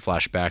is told in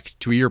flashback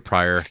to a year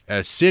prior,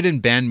 as Sid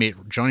and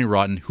bandmate Johnny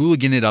Rotten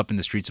hooligan it up in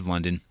the streets of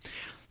London.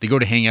 They go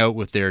to hang out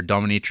with their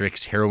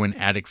dominatrix, heroin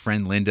addict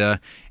friend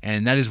Linda,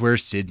 and that is where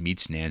Sid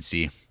meets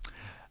Nancy.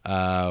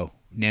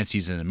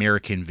 Nancy's an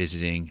American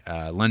visiting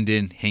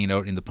London, hanging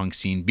out in the punk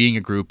scene, being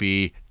a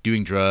groupie,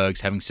 doing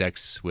drugs, having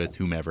sex with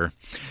whomever.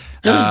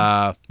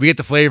 We get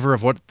the flavor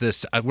of what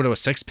a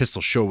Sex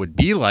Pistols show would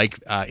be like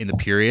in the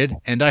period,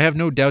 and I have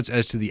no doubts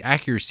as to the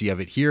accuracy of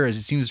it here, as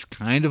it seems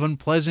kind of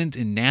unpleasant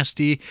and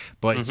nasty,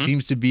 but it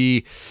seems to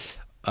be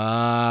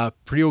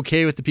pretty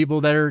okay with the people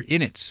that are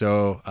in it.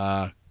 So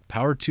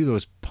power to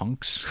those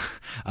punks.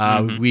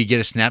 We get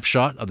a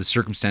snapshot of the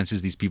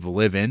circumstances these people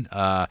live in,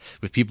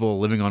 with people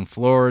living on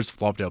floors,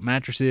 flopped out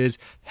mattresses,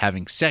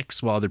 having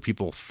sex while other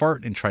people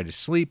fart and try to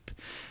sleep.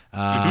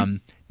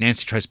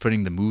 Nancy tries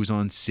putting the moves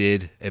on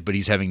Sid, but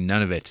he's having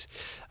none of it.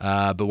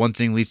 But one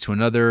thing leads to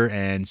another,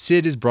 and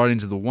Sid is brought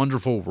into the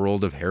wonderful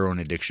world of heroin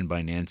addiction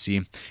by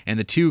Nancy, and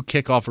the two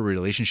kick off a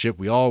relationship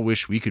we all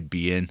wish we could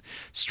be in.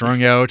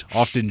 Strung out,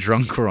 often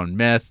drunk or on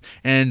meth,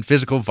 and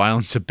physical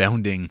violence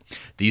abounding.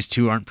 These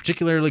two aren't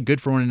particularly good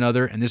for one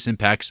another, and this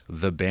impacts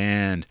the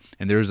band.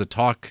 And there's a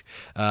talk,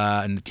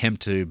 an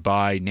attempt to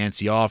buy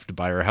Nancy off, to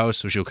buy her house,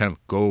 so she'll kind of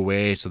go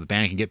away so the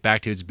band can get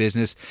back to its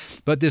business.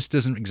 But this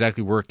doesn't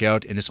exactly work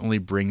out, and this only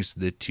brings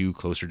the two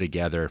closer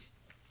together.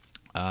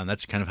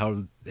 That's kind of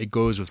how it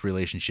goes with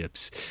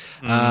relationships.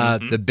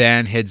 The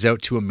band heads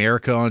out to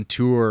America on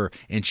tour,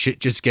 and shit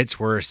just gets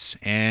worse.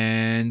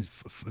 And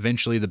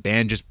eventually the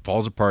band just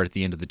falls apart at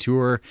the end of the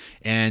tour,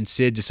 and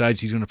Sid decides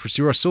he's going to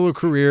pursue a solo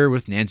career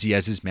with Nancy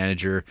as his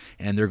manager,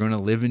 and they're going to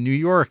live in New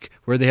York,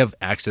 where they have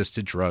access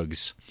to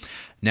drugs.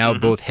 Now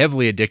both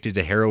heavily addicted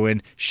to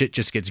heroin, shit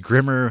just gets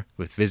grimmer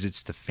with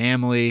visits to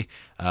family,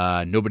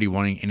 nobody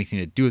wanting anything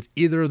to do with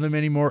either of them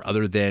anymore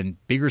other than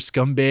bigger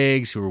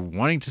scumbags who are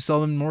wanting to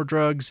sell them more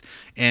drugs,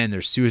 and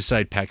there's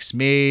suicide pacts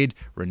made,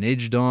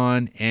 reneged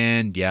on,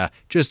 and yeah,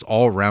 just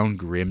all around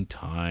grim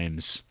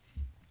times.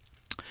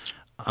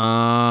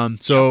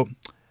 So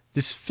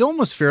this film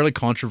was fairly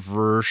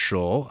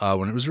controversial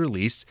when it was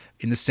released,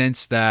 in the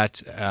sense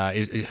that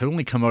it had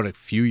only come out a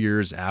few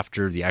years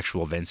after the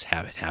actual events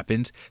had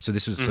happened. So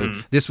this was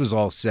this was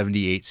all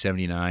 78,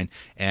 79,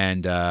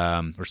 and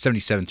or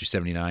 77 through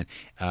 79.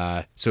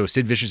 So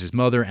Sid Vicious's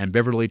mother and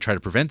Beverly tried to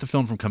prevent the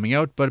film from coming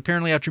out, but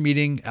apparently after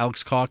meeting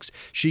Alex Cox,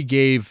 she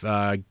gave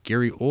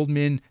Gary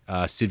Oldman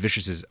Sid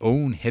Vicious's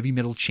own heavy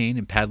metal chain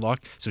and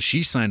padlock, so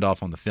she signed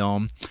off on the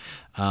film.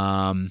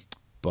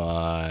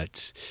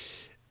 But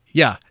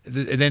yeah,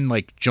 then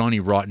like Johnny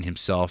Rotten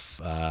himself,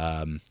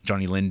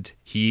 Johnny Lind,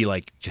 he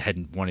like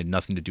hadn't wanted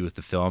nothing to do with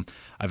the film.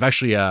 I've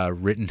actually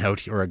written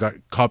out, or I got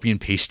copy and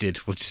pasted,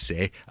 we'll just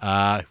say,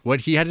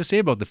 what he had to say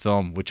about the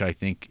film, which I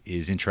think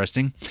is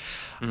interesting.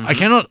 I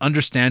cannot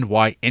understand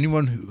why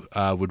anyone who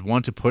would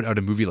want to put out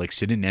a movie like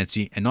Sid and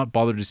Nancy and not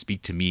bother to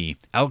speak to me.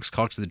 Alex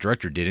Cox, the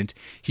director, didn't.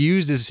 He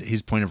used as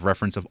his point of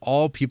reference of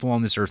all people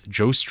on this earth,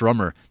 Joe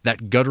Strummer,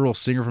 that guttural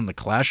singer from The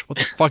Clash. What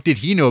the fuck did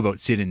he know about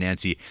Sid and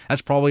Nancy?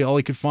 That's probably all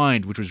he could find.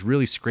 find, which was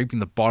really scraping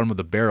the bottom of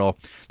the barrel.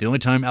 The only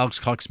time Alex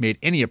Cox made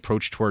any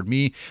approach toward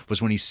me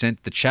was when he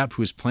sent the chap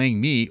who was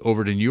playing me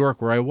over to New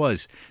York where I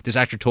was. This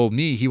actor told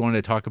me he wanted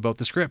to talk about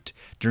the script.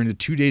 During the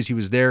 2 days he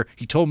was there,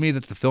 he told me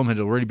that the film had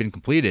already been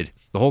completed.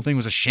 The whole thing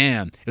was a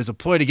sham. It was a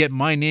ploy to get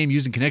my name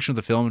used in connection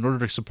with the film in order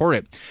to support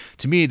it.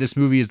 To me, this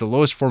movie is the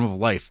lowest form of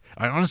life.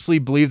 I honestly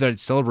believe that it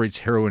celebrates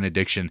heroin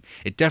addiction.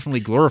 It definitely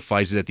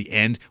glorifies it at the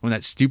end when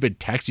that stupid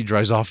taxi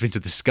drives off into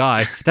the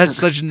sky. That's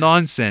such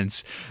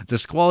nonsense. The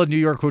squalid New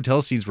York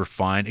hotel scenes were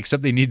fine,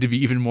 except they need to be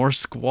even more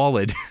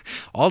squalid.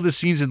 All the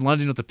scenes in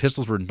London with the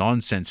pistols were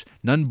nonsense.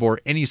 None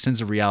bore any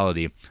sense of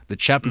reality. The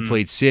chap who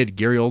played Sid,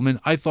 Gary Oldman,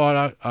 I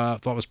thought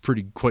was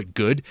quite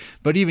good,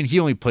 but even he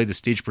only played the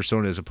stage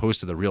persona as opposed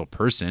to the real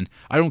person.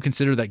 I don't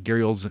consider that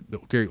Gary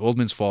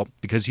Oldman's fault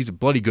because he's a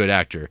bloody good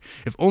actor.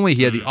 If only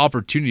he had the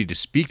opportunity to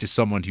speak to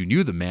someone who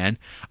knew the man.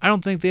 I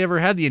don't think they ever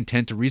had the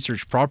intent to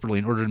research properly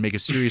in order to make a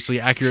seriously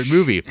accurate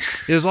movie.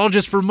 It was all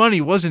just for money,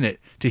 wasn't it?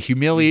 To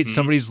humiliate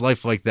somebody's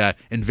life like that,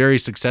 and very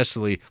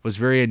successfully, was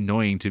very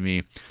annoying to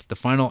me. The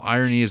final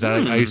irony is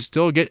that I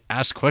still get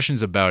asked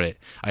questions about it.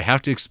 I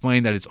have to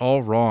explain that it's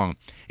all wrong.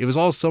 It was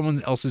all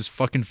someone else's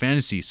fucking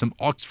fantasy. Some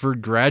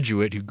Oxford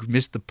graduate who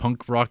missed the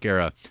punk rock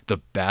era. The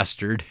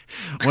bastard.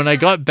 When I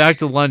got back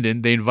to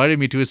London, they invited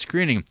me to a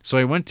screening, so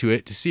I went to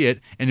it to see it,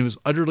 and it was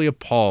utterly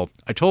appalled.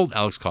 I told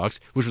Alex Cox,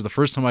 which was the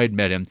first time I had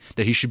met him,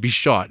 that he should be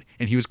shot,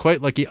 and he was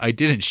quite lucky I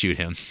didn't shoot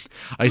him.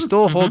 I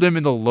still hold him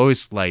in the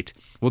lowest light.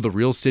 Will the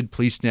real Sid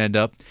please stand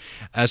up?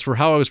 As for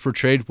how I was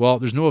portrayed, well,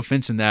 there's no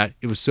offense in that.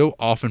 It was so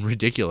often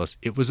ridiculous.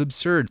 It was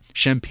absurd.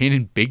 Champagne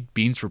and baked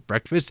beans for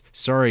breakfast?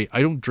 Sorry,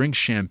 I don't drink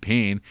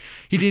champagne.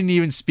 He didn't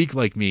even speak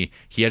like me.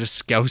 He had a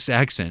Scouse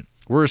accent.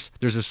 Worse,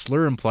 there's a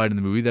slur implied in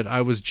the movie that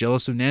I was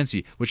jealous of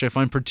Nancy, which I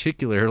find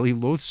particularly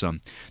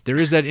loathsome. There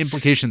is that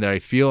implication that I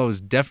feel I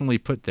was definitely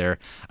put there.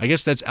 I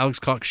guess that's Alex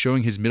Cox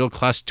showing his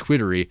middle-class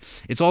twittery.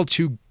 It's all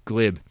too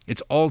glib.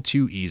 It's all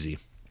too easy.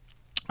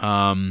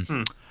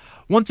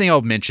 One thing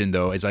I'll mention,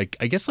 though, is I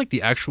guess like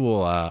the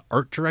actual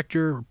art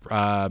director,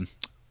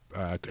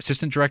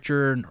 assistant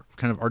director, and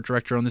kind of art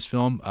director on this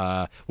film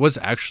was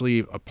actually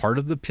a part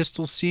of the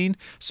pistol scene.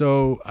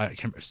 So I can't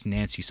remember, it's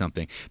Nancy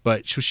something,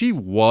 but so she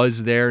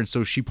was there, and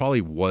so she probably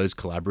was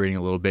collaborating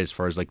a little bit as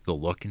far as like the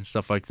look and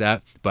stuff like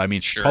that. But I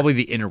mean, probably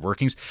the inner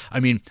workings.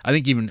 I mean, I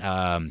think even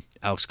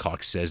Alex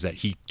Cox says that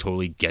he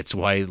totally gets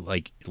why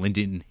like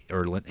Lyndon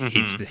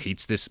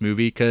hates this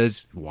movie,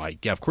 because why?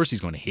 Yeah, of course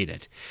he's going to hate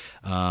it.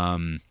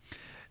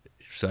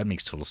 So that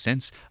makes total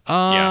sense.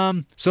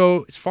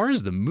 So as far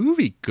as the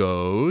movie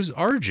goes,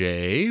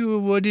 RJ,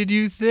 what did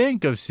you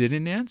think of Sid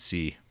and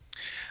Nancy?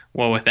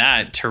 Well, with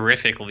that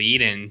terrific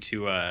lead in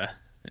to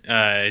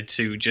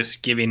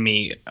just giving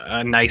me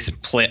a nice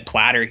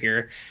platter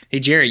here. Hey,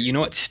 Jerry, you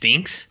know what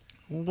stinks?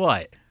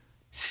 What?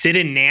 Sid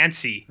and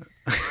Nancy.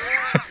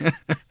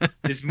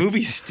 This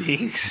movie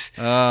stinks.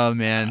 Oh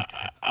man.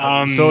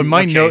 So in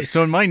my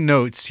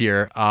notes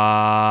here,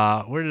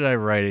 where did I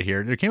write it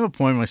here? There came a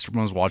point when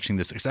I was watching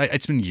this.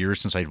 It's been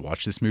years since I'd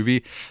watched this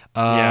movie.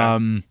 Yeah.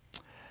 I'm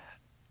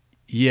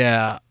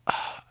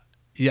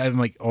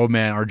like, oh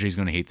man, RJ's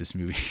gonna hate this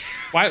movie.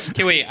 Why?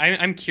 Okay, wait.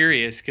 I'm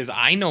curious because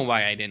I know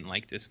why I didn't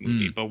like this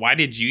movie, but why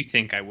did you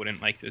think I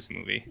wouldn't like this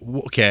movie?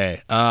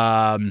 Okay.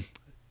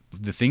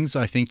 The things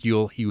I think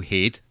you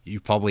hate, you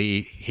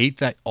probably hate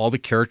that all the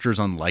characters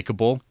are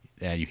unlikable,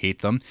 and you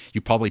hate them. You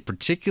probably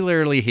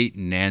particularly hate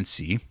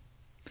Nancy.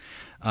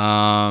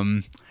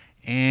 And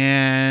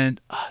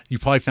you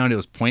probably found it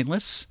was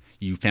pointless.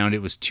 You found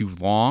it was too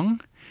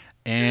long.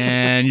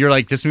 And you're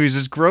like, this movie's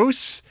just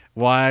gross.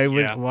 Why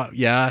would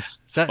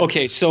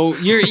Okay, so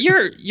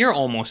you're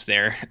almost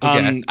there.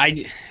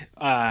 Okay.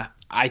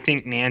 I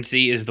think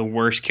Nancy is the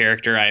worst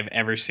character I've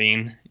ever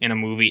seen in a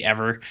movie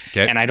ever.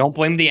 Okay. And I don't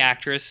blame the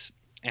actress,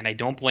 and I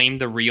don't blame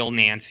the real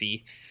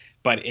Nancy,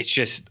 but it's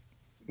just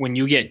when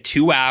you get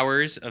 2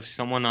 hours of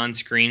someone on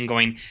screen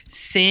going,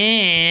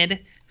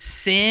 Sid,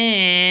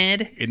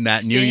 in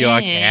that New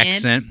York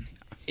accent,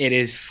 it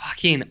is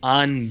fucking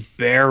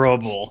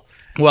unbearable.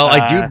 Well,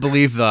 I do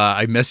believe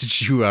I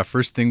messaged you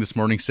first thing this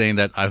morning saying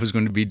that I was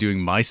going to be doing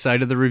my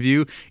side of the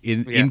review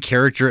in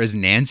character as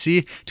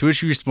Nancy, to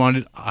which you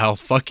responded, I'll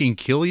fucking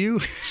kill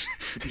you.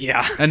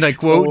 Yeah. And I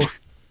quote.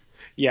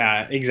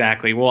 Yeah,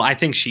 exactly. Well, I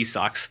think she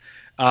sucks.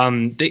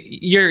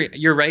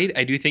 You're right.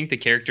 I do think the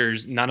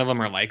characters, none of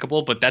them are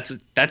likable, but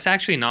that's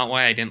actually not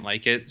why I didn't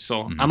like it.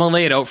 So I'm going to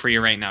lay it out for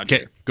you right now.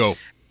 Okay, go.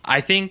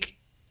 I think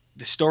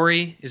the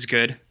story is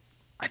good.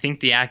 I think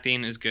the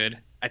acting is good.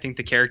 I think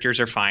the characters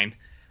are fine.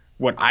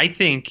 What I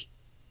think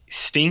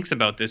stinks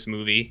about this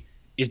movie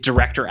is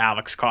director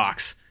Alex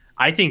Cox.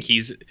 I think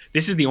this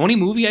is the only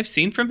movie I've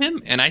seen from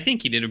him, and I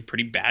think he did a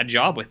pretty bad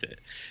job with it.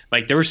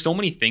 Like, there were so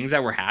many things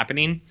that were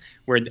happening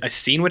where a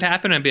scene would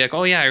happen, and I'd be like,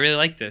 oh yeah, I really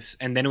like this.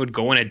 And then it would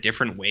go in a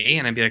different way,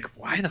 and I'd be like,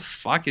 why the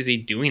fuck is he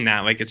doing that?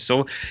 Like, it's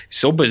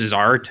so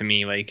bizarre to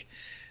me. Like,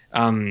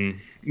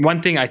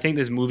 one thing, I think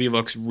this movie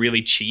looks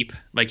really cheap,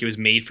 like it was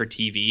made for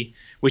TV,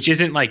 which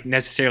isn't like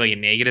necessarily a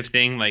negative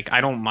thing. Like,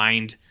 I don't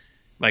mind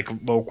like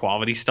low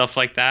quality stuff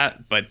like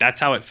that, but that's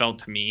how it felt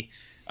to me.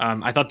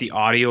 I thought the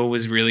audio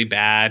was really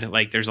bad.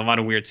 Like there's a lot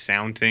of weird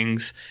sound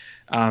things.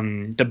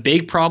 The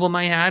big problem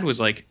I had was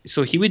like,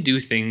 so he would do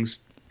things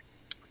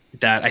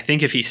that I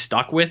think if he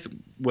stuck with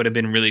would have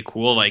been really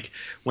cool. Like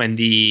when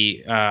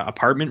the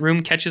apartment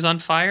room catches on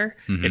fire,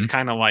 it's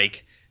kind of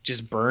like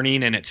just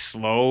burning and it's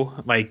slow.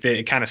 Like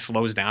it kind of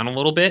slows down a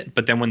little bit.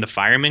 But then when the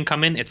firemen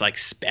come in, it's like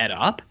sped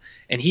up.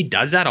 And he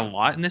does that a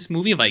lot in this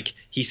movie. Like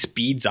he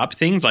speeds up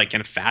things, like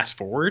and fast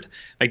forward.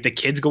 Like the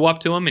kids go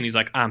up to him and he's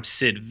like, "I'm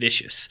Sid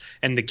Vicious,"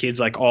 and the kids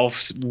like all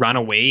run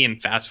away and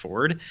fast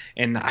forward.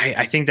 And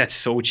I think that's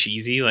so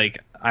cheesy. Like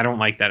I don't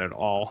like that at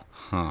all.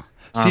 Huh.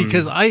 See,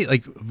 because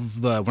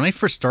when I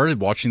first started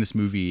watching this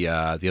movie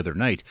the other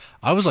night,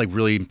 I was like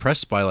really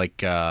impressed by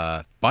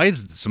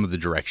some of the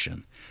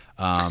direction.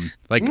 I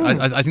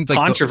think like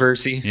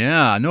controversy.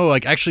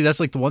 Actually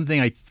that's like the one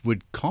thing I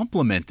would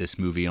compliment this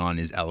movie on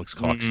is Alex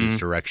Cox's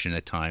direction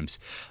at times.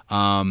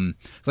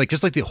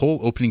 Just like the whole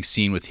opening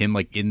scene with him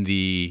like in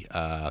the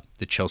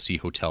Chelsea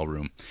hotel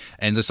room,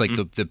 and just like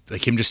the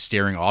like him just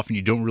staring off, and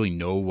you don't really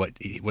know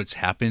what's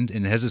happened,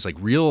 and it has this like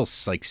real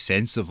like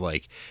sense of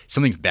like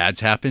something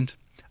bad's happened.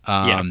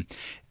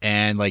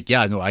 And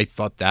I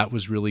thought that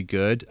was really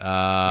good.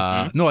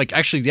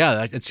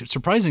 It's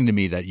surprising to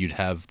me that you'd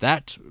have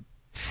that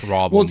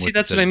problem. Well, see,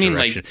 that's what I mean.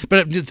 Direction.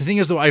 But the thing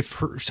is, though,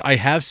 I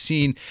have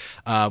seen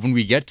when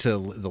we get to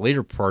the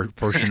later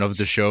portion of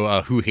the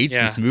show, who hates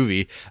this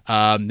movie.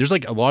 There's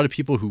like a lot of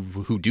people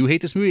who do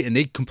hate this movie, and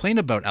they complain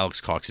about Alex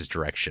Cox's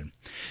direction.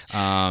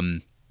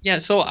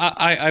 So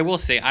I will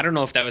say I don't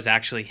know if that was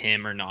actually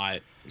him or not.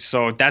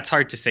 So that's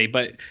hard to say,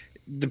 but.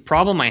 The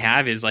problem I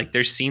have is like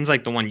there's scenes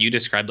like the one you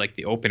described, like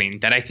the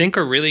opening, that I think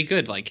are really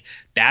good. Like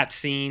that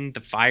scene,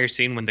 the fire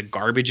scene when the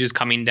garbage is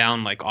coming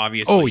down, like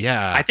obviously. Oh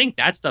yeah. I think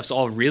that stuff's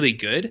all really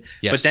good.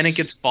 Yes. But then it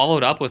gets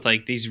followed up with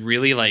like these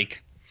really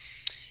like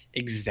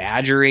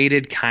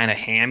exaggerated kind of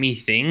hammy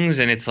things,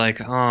 and it's like,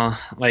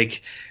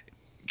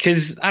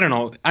 because I don't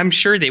know, I'm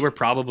sure they were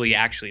probably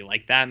actually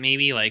like that.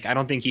 Maybe like I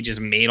don't think he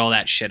just made all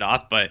that shit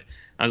up, but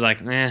I was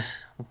like,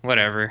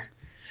 whatever.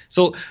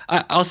 So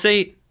I'll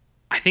say.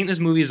 I think this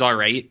movie is all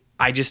right.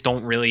 I just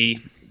don't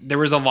really. There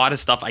was a lot of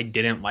stuff I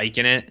didn't like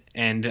in it,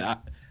 and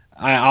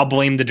I'll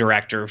blame the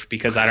director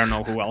because I don't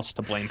know who else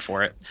to blame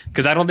for it.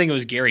 Because I don't think it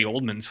was Gary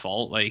Oldman's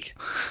fault. Like,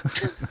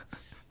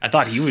 I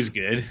thought he was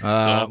good.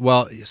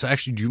 So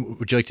actually,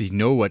 would you like to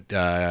know what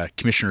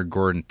Commissioner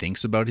Gordon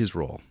thinks about his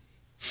role?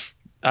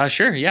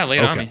 Sure. Yeah, lay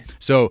it on me.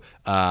 So.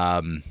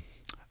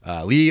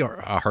 Lee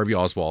Harvey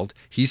Oswald,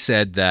 he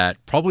said that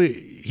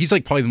he's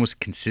probably the most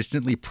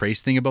consistently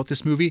praised thing about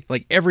this movie.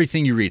 Like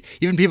everything you read,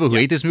 even people who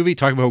hate this movie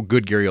talk about how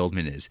good Gary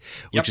Oldman is,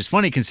 which is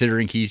funny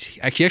considering he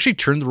actually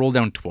turned the role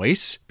down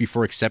twice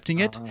before accepting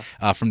it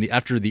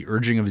after the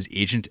urging of his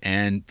agent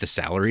and the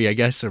salary, I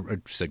guess.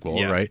 It's like,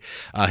 right.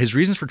 His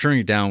reasons for turning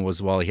it down was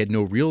he had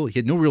no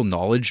real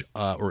knowledge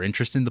or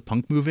interest in the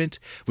punk movement,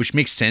 which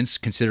makes sense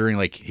considering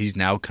like he's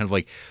now kind of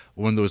like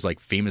one of those like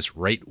famous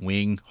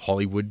right-wing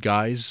Hollywood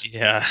guys.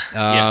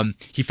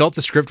 He felt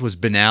the script was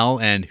banal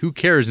and who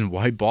cares and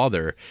why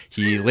bother.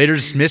 He later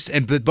dismissed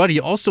but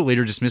he also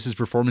later dismissed his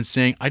performance,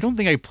 saying, "I don't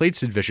think I played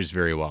Sid Vicious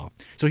very well."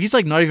 So he's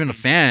like not even a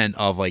fan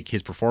of like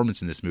his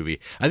performance in this movie.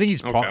 I think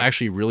he's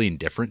actually really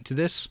indifferent to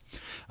this,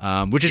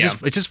 which is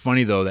it's just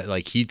funny though that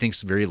like he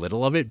thinks very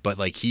little of it, but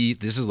like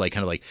this is like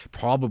kind of like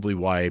probably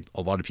why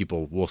a lot of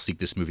people will seek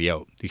this movie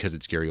out because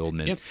it's Gary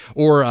Oldman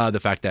or the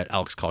fact that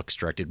Alex Cox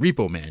directed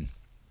Repo Man.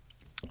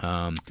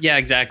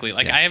 Exactly.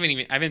 Like I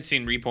haven't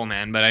seen Repo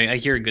Man, but I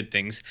hear good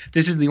things.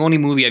 This is the only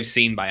movie I've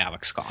seen by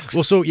Alex Cox.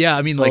 Well, so yeah,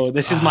 I mean, like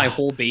this is my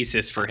whole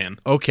basis for him.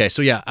 Okay,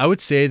 so yeah, I would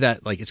say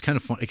that like it's kind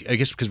of fun. I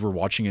guess because we're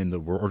watching in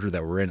the order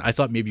that we're in. I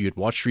thought maybe you had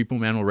watched Repo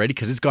Man already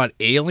because it's got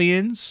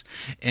aliens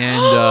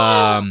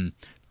and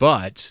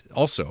but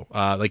also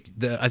I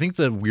think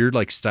the weird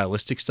like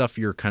stylistic stuff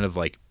you're kind of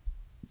like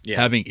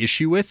having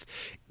issue with.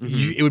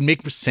 It would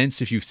make sense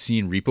if you've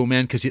seen Repo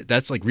Man because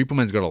that's like Repo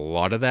Man's got a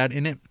lot of that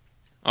in it.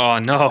 Oh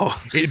no!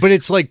 But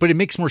it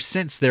makes more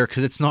sense there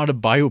because it's not a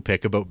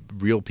biopic about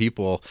real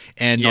people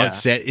and not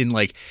set in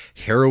like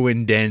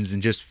heroin dens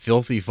and just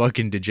filthy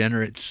fucking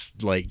degenerates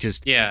like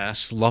just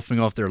sloughing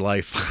off their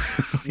life.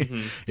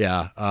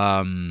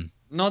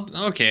 No,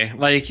 okay,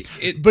 like,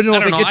 but no,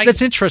 like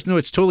that's interesting. No,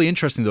 it's totally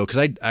interesting though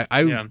because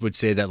I would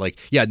say that like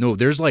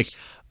there's like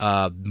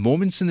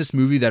moments in this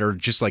movie that are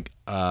just like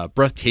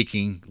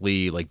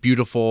breathtakingly like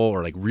beautiful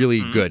or like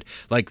really good.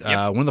 Like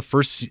one of the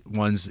first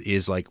ones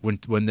is like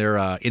when they're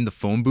in the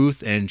phone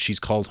booth and she's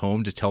called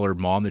home to tell her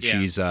mom that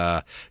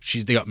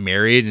they got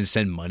married and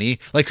send money.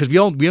 Like because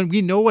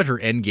we know what her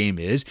end game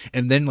is,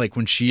 and then like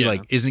when she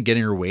like isn't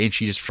getting her way and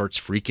she just starts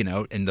freaking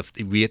out and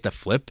we get the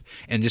flip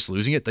and just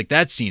losing it. Like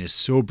that scene is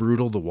so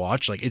brutal to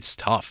watch. Like it's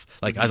tough.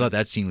 Like I thought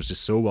that scene was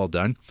just so well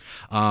done.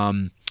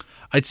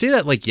 I'd say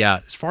that like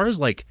as far as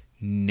like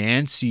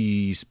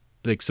Nancy's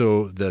like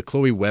the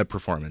Chloe Webb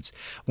performance,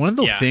 one of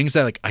the things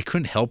that like I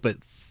couldn't help but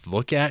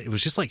look at, it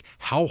was just like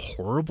how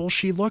horrible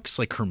she looks.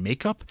 Like her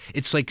makeup,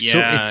 it's like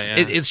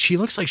she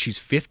looks like she's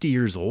 50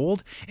 years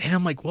old, and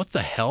I'm like, what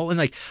the hell? And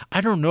like,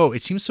 I don't know,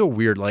 it seems so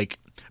weird. Like,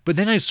 but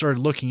then I started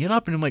looking it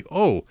up, and I'm like,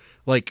 oh,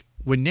 like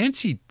when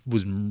Nancy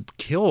was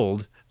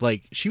killed,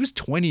 like she was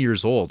 20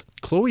 years old.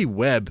 Chloe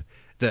Webb,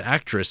 the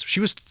actress, she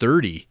was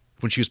 30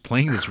 when she was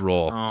playing this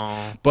role.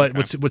 But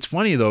what's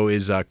funny though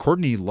is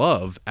Courtney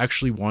Love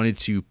actually wanted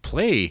to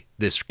play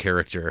this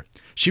character.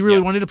 She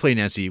really wanted to play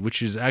Nancy,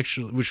 which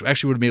actually would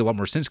have made a lot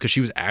more sense because she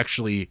was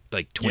actually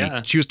like 20.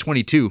 Yeah. She was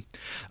 22,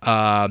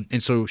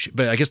 and so.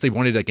 But I guess they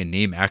wanted like a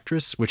name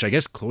actress, which I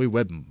guess Chloe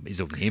Webb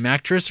is a name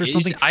actress or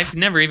something. I've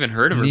never even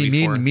heard of her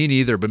before. Me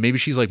neither. But maybe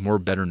she's like more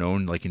better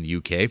known like in the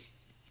UK.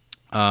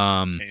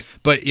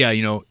 But yeah,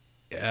 you know.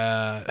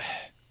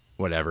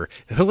 Whatever.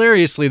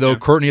 Hilariously though,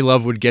 Courtney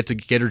Love would get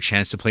her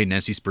chance to play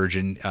Nancy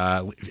Spurgeon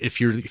a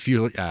few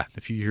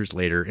years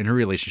later in her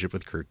relationship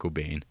with Kurt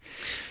Cobain.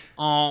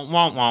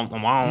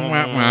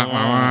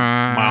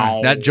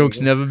 That joke's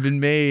never been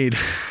made.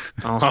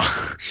 oh,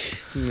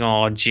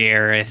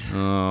 Jareth.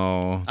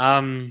 Oh.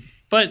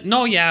 But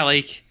no, yeah,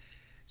 like,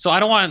 so I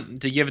don't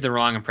want to give the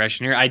wrong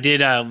impression here. I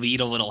did lead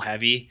a little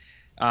heavy.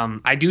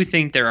 I do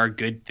think there are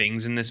good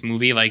things in this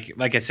movie.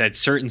 Like I said,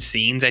 certain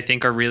scenes I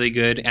think are really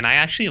good, and I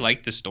actually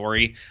like the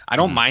story. I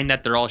don't mind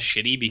that they're all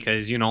shitty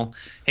because, you know,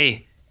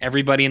 hey,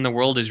 everybody in the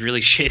world is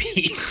really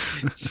shitty.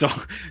 so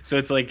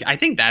it's like, I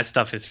think that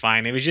stuff is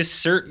fine. It was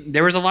just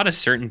there was a lot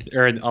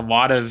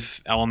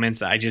of elements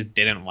that I just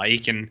didn't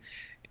like, and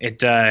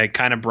it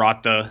kind of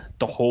brought the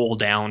whole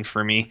down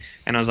for me.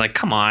 And I was like,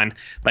 come on,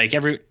 like I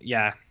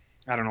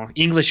don't know.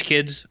 English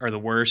kids are the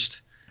worst.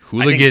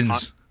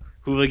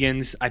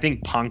 Hooligans. I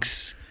think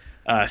punks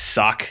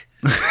suck.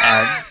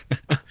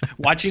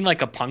 Watching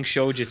like a punk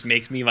show just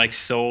makes me like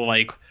so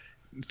like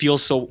feel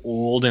so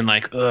old and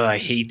like, ugh, I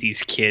hate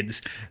these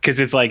kids because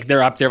it's like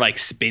they're up there like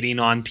spitting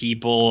on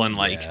people and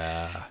like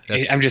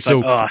I'm just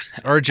so like, ugh.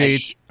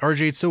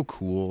 RJ's so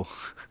cool.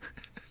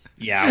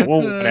 Yeah,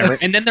 well, whatever.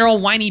 And then they're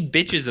all whiny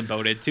bitches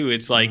about it too.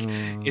 It's like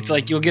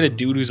you'll get a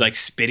dude who's like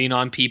spitting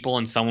on people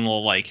and someone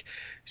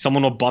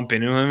will bump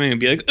into him and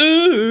be like,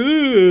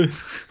 ugh.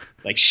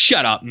 Like,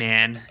 shut up,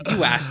 man.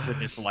 You asked for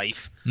this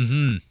life.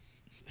 Mm-hmm.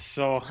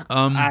 So,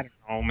 I don't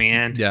know,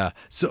 man. Yeah.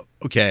 So,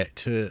 okay,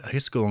 I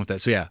guess go along with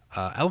that. So, yeah,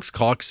 Alex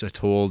Cox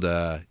told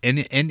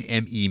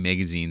NME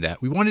magazine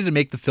that we wanted to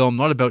make the film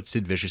not about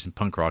Sid Vicious and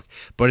punk rock,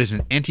 but as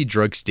an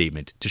anti-drug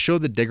statement to show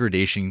the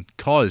degradation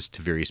caused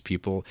to various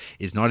people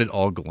is not at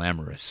all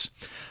glamorous.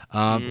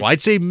 Well,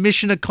 I'd say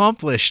mission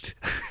accomplished.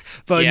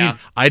 But I mean,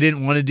 I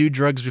didn't want to do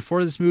drugs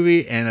before this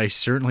movie, and I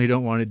certainly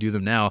don't want to do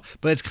them now.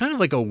 But it's kind of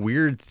like a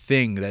weird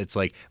thing that it's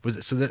like,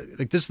 this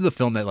is the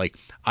film that like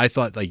I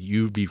thought like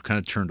you'd be kind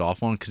of turned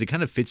off on because it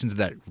kind of fits into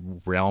that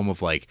realm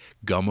of like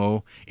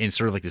Gummo in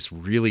sort of like this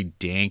really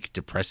dank,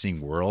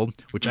 depressing world,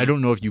 which I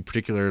don't know if you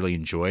particularly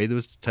enjoy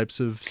those types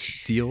of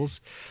deals.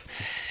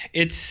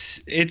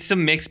 It's a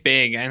mixed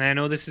bag, and I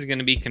know this is going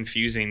to be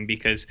confusing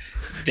because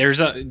there's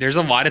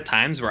a lot of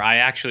times where I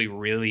actually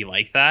really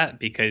like that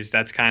because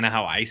that's kind of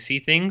how I see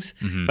things.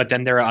 Mm-hmm. But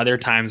then there are other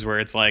times where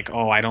it's like,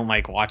 oh, I don't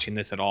like watching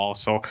this at all.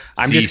 So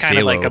I'm just kind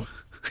of like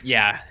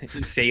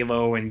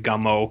Salo and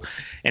Gummo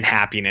and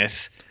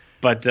Happiness.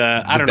 But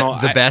I don't know.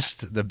 The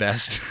best.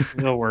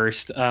 The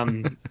worst.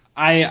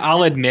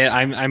 I'll admit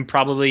I'm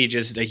probably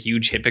just a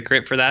huge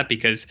hypocrite for that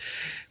because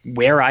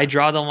where I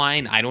draw the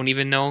line, I don't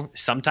even know.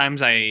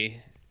 Sometimes I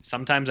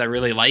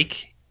really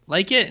like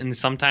it, and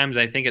sometimes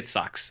I think it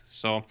sucks.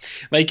 So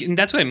like, and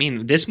that's what I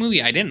mean. This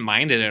movie, I didn't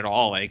mind it at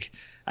all. Like,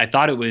 I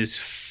thought it was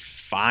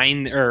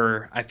fine,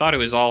 or I thought it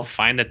was all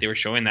fine that they were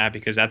showing that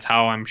because that's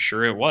how I'm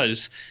sure it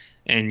was.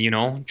 And you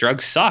know,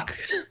 drugs suck.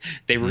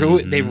 They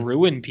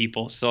ruin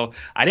people. So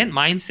I didn't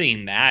mind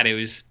seeing that.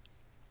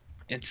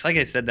 It's like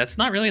I said, that's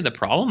not really the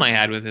problem I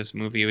had with this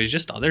movie. It was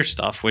just other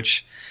stuff,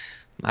 which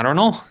I don't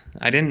know.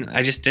 I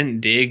just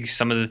didn't dig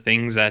some of the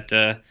things that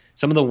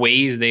some of the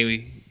ways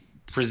they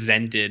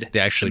presented. They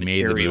actually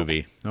made the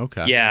movie.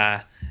 Okay.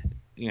 Yeah.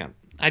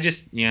 I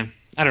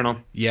don't know.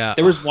 Yeah.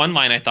 There was one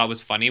line I thought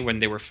was funny when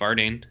they were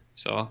farting.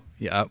 So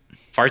yeah,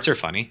 farts are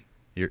funny.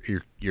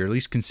 You're at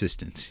least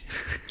consistent.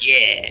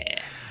 Yeah.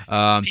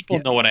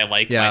 People know what I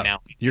like by now.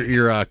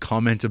 Your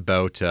comment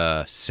about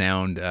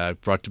sound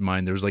brought to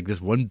mind. There was like this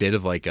one bit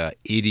of like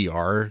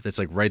ADR that's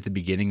like right at the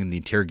beginning in the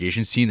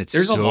interrogation scene. It's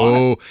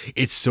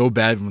so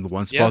bad from the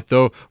one spot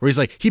though, where he's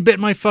like, he bit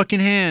my fucking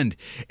hand,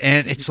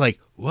 and it's like,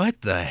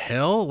 what the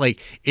hell? Like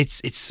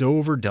it's so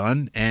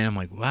overdone, and I'm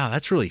like, wow,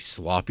 that's really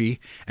sloppy.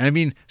 And I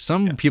mean,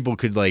 some people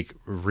could like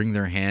wring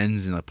their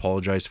hands and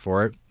apologize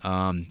for it.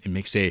 And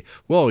make say,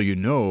 well,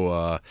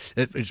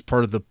 it's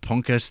part of the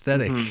punk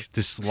aesthetic,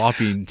 the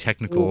sloppy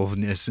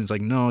technicalness. And it's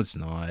like, no, it's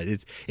not.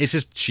 It's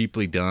just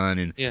cheaply done,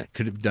 and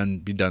could have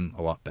be done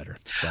a lot better.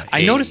 But,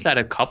 I noticed that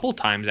a couple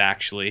times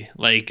actually,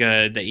 like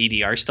the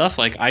ADR stuff.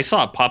 Like I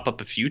saw it pop up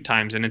a few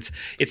times, and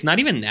it's not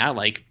even that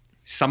like.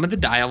 Some of the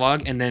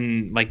dialogue and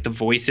then like the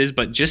voices,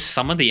 but just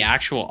some of the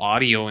actual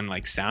audio and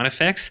like sound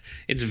effects,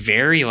 it's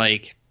very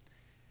like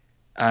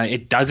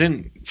it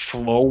doesn't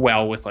flow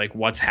well with like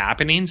what's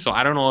happening. So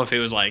I don't know if it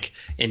was like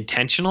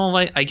intentional.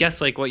 Like I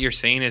guess like what you're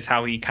saying is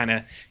how he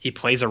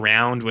plays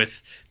around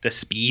with the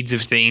speeds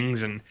of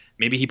things, and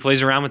maybe he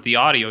plays around with the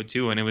audio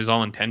too, and it was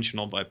all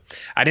intentional. But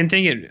I didn't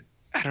think it.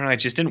 I don't know. It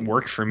just didn't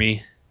work for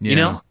me. You Yeah.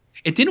 know,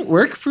 it didn't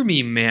work for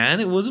me, man.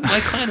 It wasn't my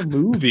kind of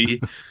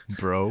movie,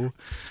 Bro,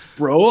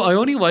 bro. I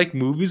only like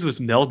movies with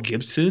Mel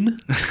Gibson.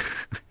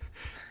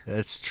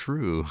 that's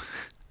true.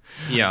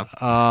 Yeah.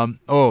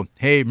 Oh,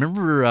 hey,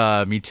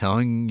 remember me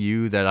telling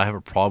you that I have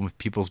a problem with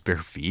people's bare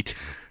feet?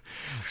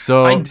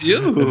 So I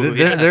do,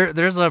 yeah.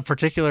 there's a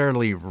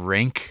particularly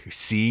rank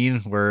scene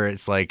where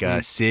it's like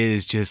Sid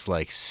is just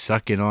like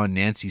sucking on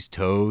Nancy's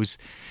toes,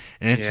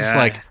 and it's just Yeah.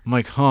 like I'm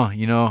like,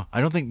 I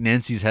don't think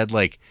Nancy's had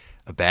like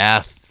a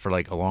bath for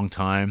like a long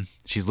time.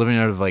 She's living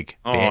out of like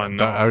Oh,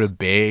 no. out of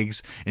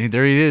bags, and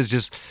there he is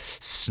just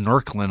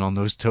snorkeling on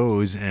those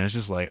toes, and it's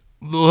just like,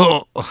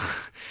 ugh.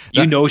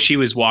 You know she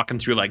was walking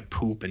through like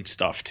poop and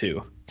stuff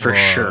too, for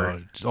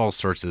sure. All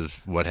sorts of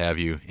what have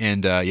you.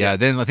 And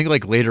then I think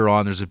like later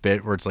on there's a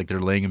bit where it's like they're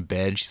laying in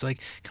bed and she's like,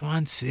 come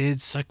on,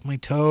 Sid, suck my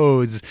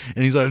toes.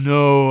 And he's like,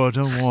 no, I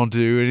don't want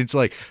to. And it's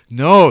like,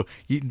 no,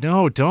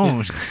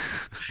 don't.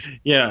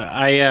 Yeah,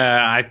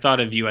 I thought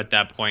of you at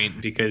that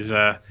point because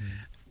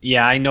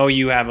yeah, I know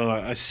you have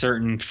a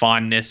certain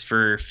fondness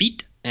for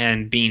feet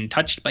and being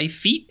touched by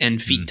feet and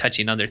feet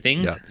touching other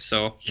things. Yeah.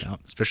 So Yeah,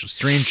 especially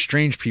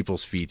strange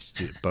people's feet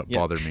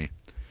bother me.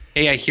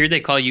 hey, I hear they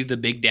call you the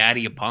Big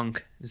Daddy of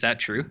punk. Is that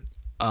true?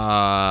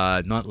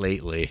 Not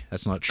lately.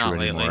 That's not true Not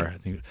lately. anymore. I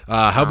think.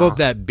 How about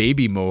that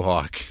baby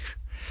mohawk?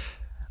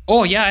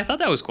 Oh yeah, I thought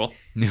that was cool.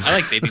 I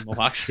like baby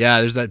mohawks. Yeah,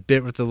 there's that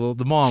bit with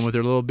the mom with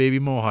her little baby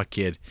mohawk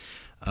kid.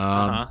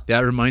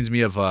 That reminds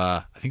me of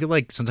I think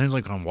like sometimes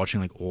like when I'm watching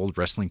like old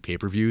wrestling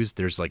pay-per-views,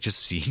 there's like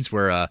just scenes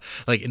where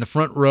like in the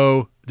front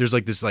row there's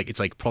like this like it's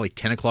like probably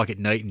 10 o'clock at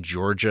night in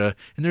Georgia,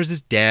 and there's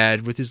this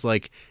dad with his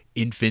like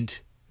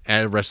infant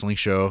at a wrestling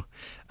show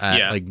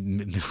like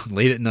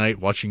late at night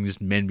watching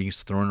just men being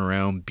thrown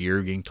around,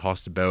 beer being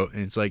tossed about,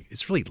 and it's like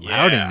it's really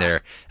loud in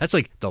there. That's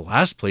like the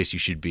last place you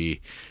should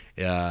be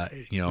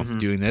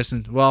doing this.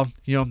 And well,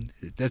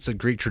 that's a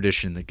great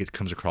tradition that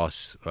comes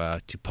across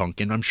to punk,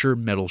 and I'm sure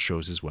metal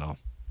shows as well.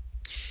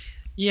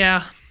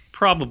 Yeah,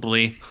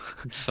 probably.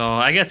 So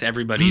I guess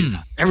everybody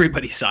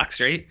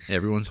sucks, right?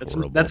 Everyone's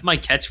horrible. That's my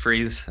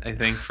catchphrase, I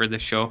think, for the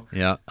show.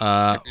 Yeah.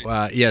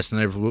 Yes, and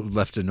I've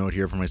left a note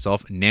here for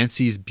myself.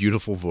 Nancy's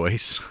beautiful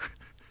voice.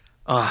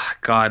 Oh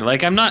God,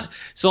 like I'm not.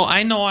 So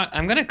I know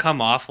I'm gonna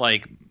come off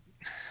like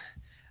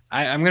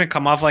I'm gonna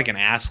come off like an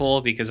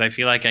asshole because I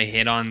feel like I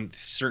hit on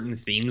certain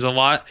themes a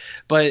lot,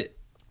 but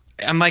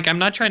I'm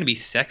not trying to be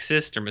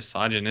sexist or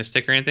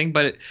misogynistic or anything,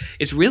 but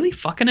it's really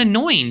fucking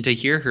annoying to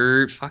hear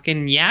her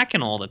fucking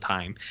yakking all the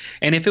time.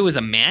 And if it was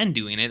a man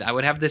doing it, I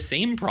would have the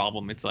same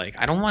problem. It's like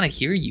I don't want to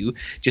hear you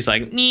just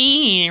like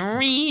me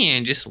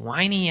and just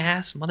whiny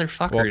ass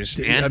motherfuckers,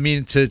 man. I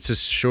mean, to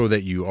show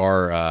that you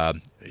are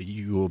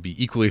you will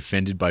be equally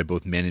offended by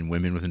both men and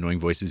women with annoying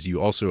voices. You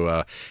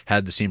also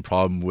had the same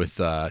problem with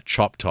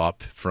Chop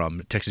Top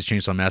from Texas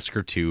Chainsaw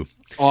Massacre 2.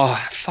 Oh,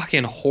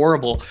 fucking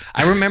horrible.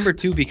 I remember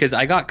too because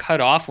I got cut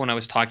off when I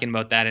was talking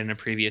about that in a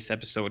previous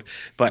episode.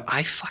 But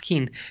I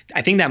think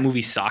that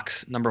movie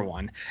sucks, number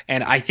one.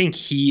 And I think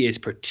he is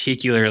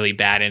particularly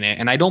bad in it.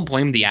 And I don't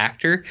blame the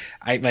actor.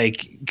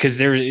 Because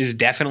there is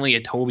definitely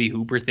a Toby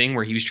Hooper thing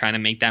where he was trying to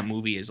make that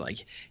movie as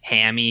like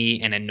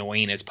hammy and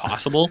annoying as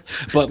possible.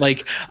 But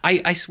like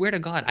I swear to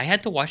God, I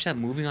had to watch that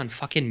movie on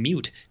fucking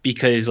mute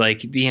because like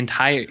the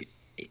entire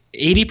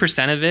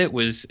 80% of it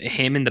was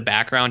him in the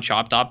background,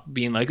 chopped up,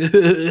 being like, or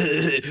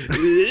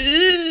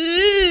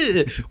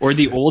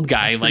the old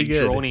guy like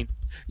droning.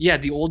 Yeah,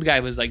 the old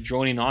guy was like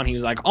droning on. He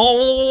was like,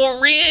 "Oh,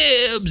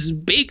 ribs,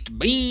 baked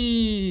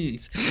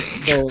beans."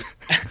 So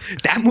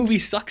that movie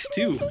sucks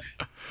too.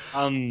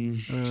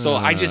 So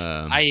I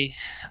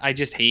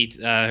just hate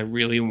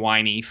really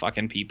whiny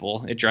fucking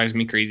people. It drives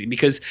me crazy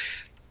because,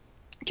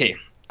 okay,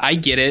 I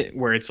get it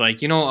where it's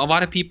like, a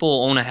lot of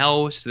people own a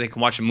house. They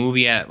can watch a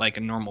movie at like a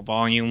normal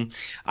volume.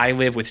 I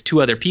live with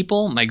two other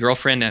people, my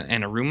girlfriend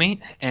and a roommate.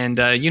 And,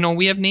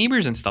 we have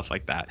neighbors and stuff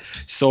like that.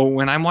 So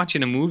when I'm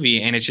watching a movie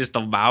and it's just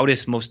the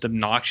loudest, most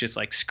obnoxious,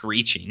 like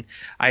screeching,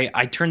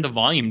 I turn the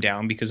volume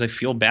down because I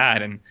feel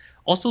bad. And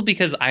also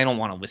because I don't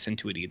want to listen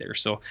to it either.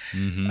 So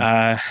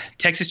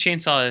Texas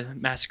Chainsaw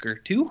Massacre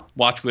 2,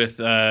 watch with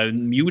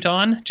mute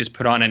on. Just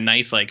put on a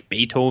nice like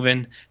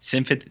Beethoven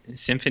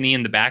symphony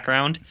in the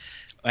background.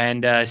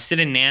 And Sid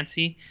and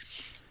Nancy,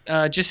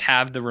 just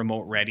have the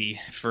remote ready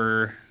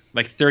for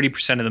like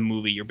 30% of the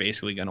movie. You're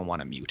basically going to want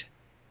to mute.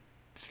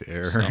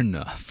 Fair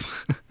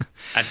enough.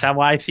 That's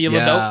how I feel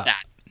about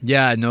that.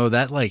 Yeah, no,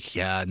 that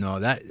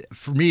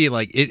for me,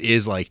 like it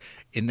is like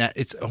in that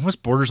it's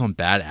almost borders on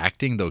bad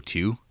acting though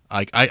too.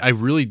 Like I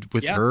really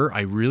with her,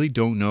 I really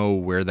don't know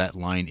where that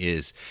line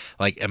is.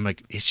 Like I'm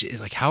like, it's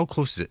like how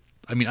close is it?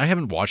 I mean, I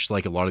haven't watched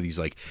like a lot of these.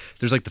 Like,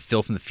 there's like the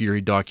Filth and the Fury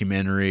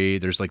documentary.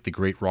 There's like the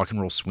Great Rock and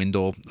Roll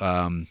Swindle,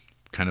 kind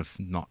of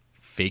not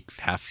fake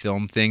half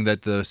film thing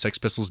that the Sex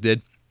Pistols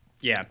did.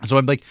 Yeah. So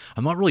I'm like,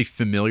 I'm not really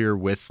familiar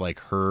with like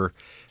her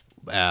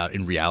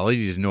in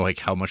reality to know like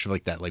how much of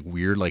like that like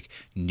weird like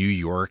New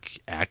York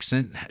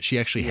accent she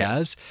actually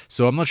has.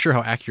 So I'm not sure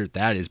how accurate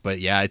that is,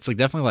 but yeah, it's like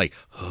definitely like,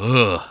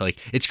 ugh, like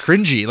it's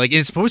cringy. Like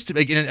it's supposed to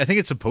be, like, and I think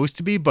it's supposed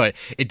to be, but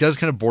it does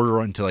kind of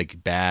border into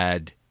like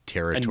bad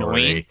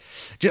territory.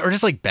 Annoying. Or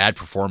just like bad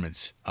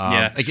performance.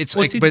 Yeah. Like it's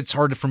Well, like, see- but it's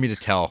hard for me to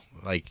tell.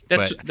 Like,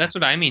 but That's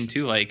what I mean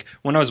too. Like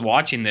when I was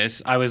watching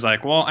this, I was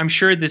like, well, I'm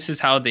sure this is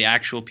how the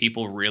actual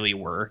people really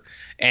were.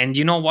 And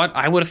you know what?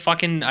 I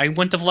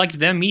wouldn't have liked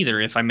them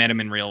either if I met them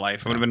in real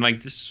life. I would have been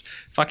like,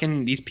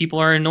 these people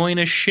are annoying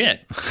as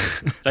shit.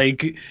 It's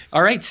like,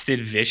 all right,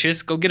 Sid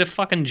Vicious, go get a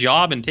fucking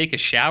job and take a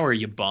shower,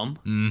 you bum.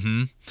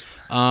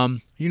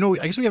 you know,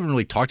 I guess we haven't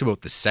really talked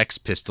about the Sex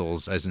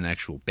Pistols as an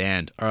actual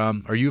band.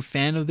 Are you a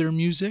fan of their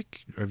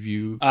music? Have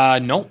you?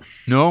 No.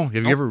 No.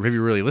 Have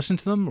you really listened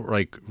to them? Or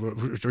like,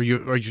 are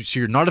you? So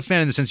you're not a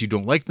fan in the sense you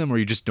don't like them, or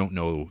you just don't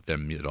know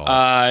them at all?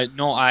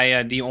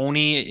 No, the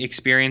only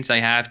experience I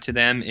have to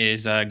them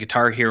is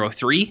Guitar Hero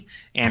 3.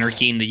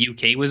 Anarchy in the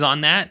UK was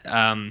on that.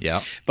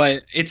 Yeah.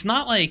 But it's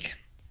not like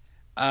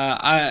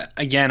I'm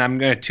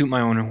gonna toot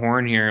my own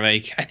horn here.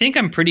 Like, I think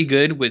I'm pretty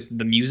good with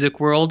the music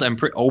world. I'm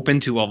open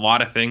to a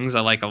lot of things. I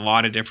like a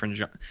lot of different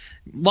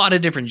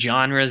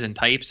genres and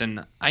types,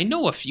 and I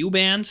know a few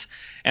bands,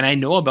 and I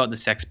know about the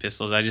Sex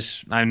Pistols.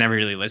 I've never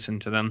really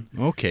listened to them.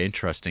 Okay,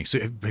 interesting. So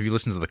have you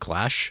listened to the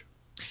Clash?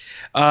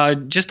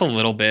 Just a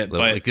little bit, but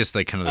Like just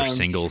like kind of their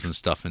singles and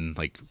stuff, and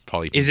like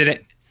probably.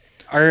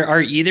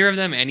 Are either of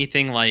them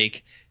anything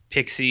like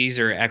Pixies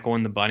or Echo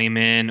and the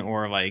Bunnymen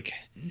or like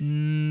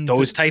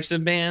those types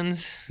of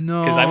bands?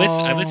 No. Because I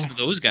listen to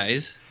those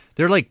guys.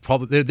 They're like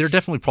probably they're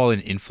definitely probably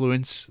an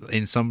influence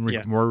in some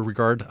more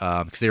regard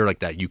because they were like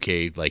that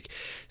UK like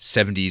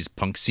 70s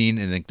punk scene,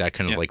 and I think that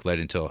kind of like led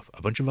into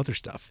a bunch of other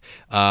stuff.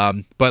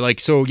 But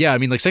like so yeah, I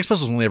mean like Sex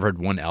Pistols only ever had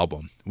one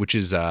album, which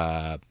is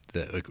they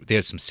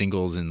had some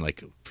singles and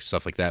like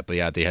stuff like that. But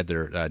yeah, they had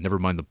their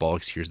Nevermind the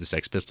Bollocks, Here's the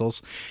Sex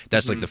Pistols.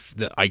 That's like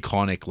the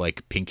iconic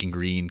like pink and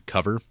green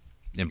cover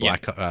in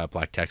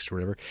black text or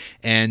whatever.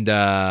 And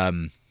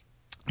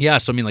yeah,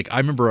 so I mean, like I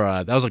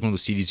remember that was like one of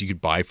those CDs you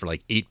could buy for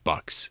like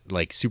 $8,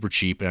 like super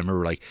cheap. And I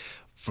remember like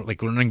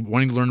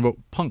wanting to learn about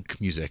punk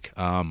music.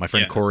 My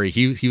friend Corey,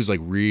 he was like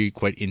really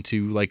quite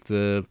into like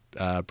the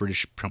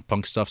British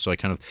punk stuff, so I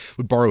kind of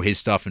would borrow his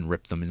stuff and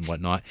rip them and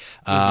whatnot.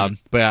 But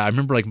yeah, I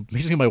remember like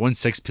basically my one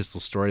Sex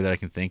Pistols story that I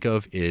can think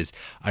of is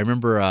I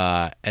remember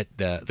at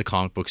the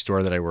comic book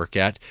store that I work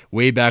at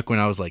way back when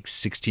I was like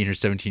 16 or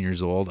 17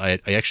 years old. I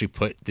actually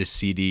put this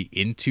CD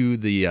into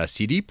the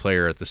CD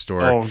player at the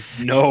store. Oh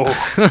no!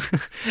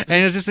 And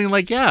I was just thinking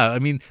like, yeah, I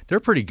mean they're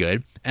pretty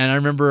good. And I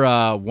remember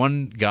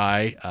one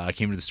guy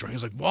came to the store and he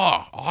was like,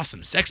 wow,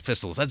 awesome, Sex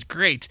Pistols, that's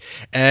great.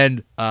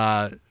 And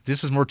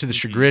this was more to the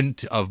chagrin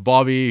of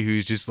Bobby,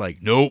 who's just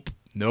like, nope.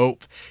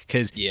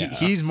 Because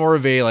he's more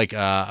of a like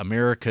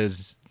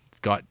America's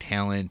Got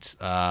Talent,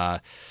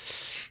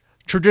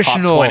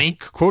 traditional,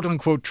 quote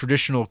unquote,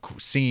 traditional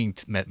singing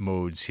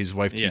modes. His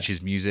wife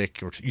teaches music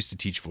or used to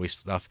teach voice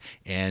stuff.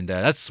 And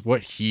that's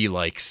what he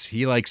likes.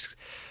 He likes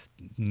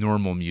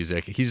normal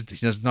music. He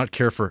does not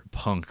care for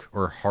punk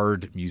or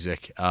hard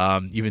music,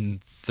 even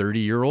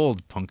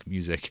 30-year-old punk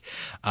music.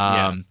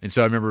 And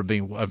so I remember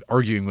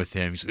arguing with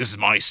him. He said, "This is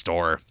my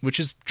store," which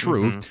is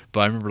true. But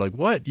I remember like,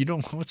 what?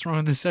 What's wrong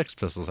with the Sex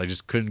Pistols? I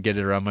just couldn't get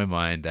it around my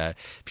mind that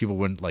people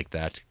wouldn't like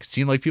that. It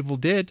seemed like people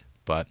did,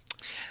 but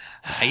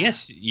I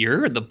guess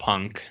you're the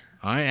punk.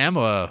 I'm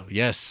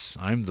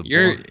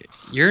the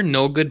You're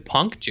no good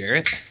punk,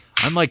 Jarrett.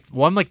 I'm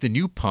like the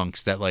new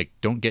punks that like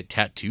don't get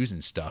tattoos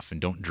and stuff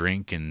and don't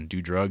drink and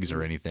do drugs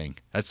or anything.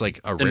 That's like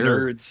a The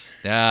rare nerds.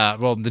 Yeah,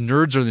 well, the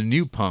nerds are the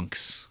new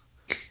punks.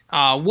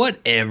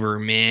 Whatever,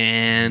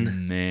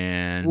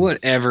 man.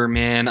 Whatever,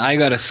 man. I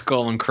got a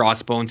skull and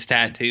crossbones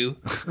tattoo.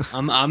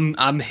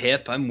 I'm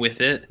hip. I'm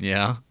with it.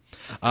 Yeah.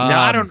 No,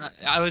 I don't.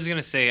 I was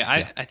gonna say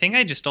I think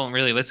I just don't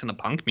really listen to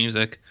punk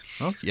music.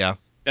 Oh yeah.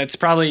 That's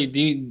probably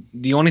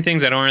the only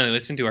things I don't really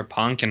listen to are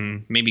punk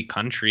and maybe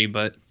country,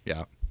 but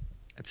yeah.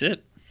 That's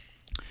it.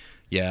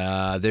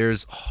 Yeah,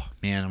 there's... Oh,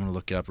 man, I'm going to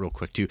look it up real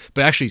quick, too.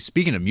 But actually,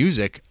 speaking of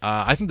music,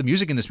 I think the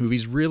music in this movie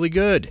is really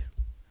good.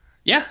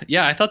 Yeah,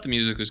 I thought the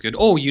music was good.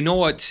 Oh, you know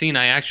what scene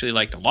I actually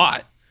liked a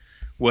lot?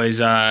 Was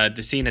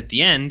the scene at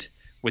the end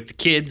with the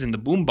kids and the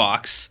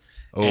boombox.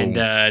 Oh. And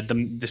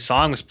the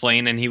song was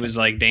playing, and he was,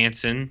 like,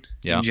 dancing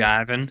and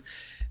jiving.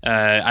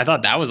 I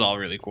thought that was all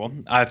really cool.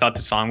 I thought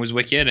the song was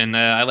wicked, and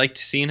I liked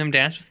seeing him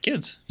dance with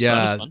kids. Yeah, so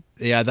that was fun.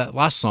 Yeah. That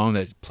last song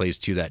that plays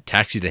too, that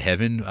 "Taxi to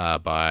Heaven"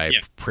 by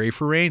Pray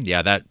for Rain.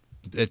 Yeah,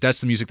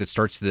 that's the music that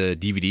starts the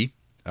DVD.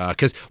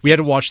 because we had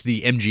to watch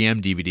the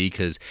MGM DVD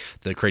because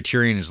the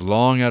Criterion is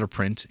long out of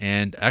print,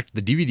 and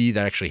the DVD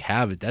that I actually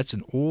have it, that's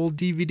an old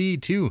DVD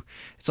too.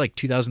 It's like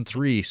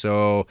 2003,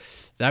 so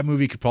that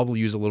movie could probably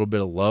use a little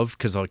bit of love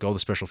because like all the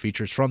special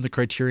features from the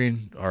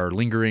Criterion are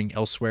lingering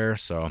elsewhere.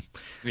 So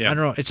Yeah. I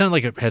don't know. It sounded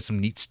like it had some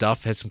neat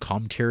stuff, had some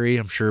commentary.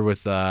 I'm sure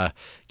with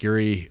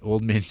Gary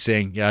Oldman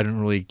saying, "Yeah, I don't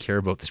really care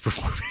about this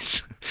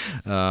performance."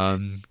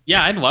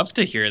 Yeah, I'd love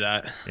to hear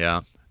that.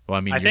 Yeah. Well,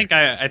 I mean, I think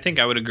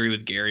I would agree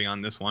with Gary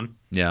on this one.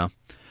 yeah.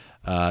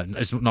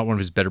 It's not one of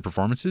his better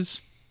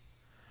performances.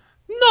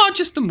 No,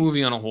 just the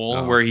movie on a whole,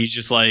 Oh. where he's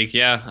just like,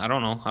 yeah, I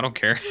don't know, I don't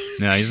care.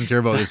 Yeah, he doesn't care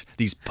about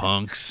these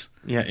punks.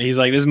 Yeah, he's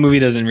like, this movie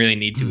doesn't really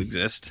need to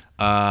exist.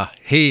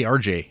 Hey,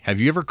 RJ, have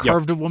you ever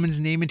carved a woman's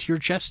name into your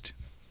chest?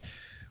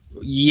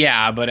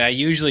 Yeah, but I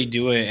usually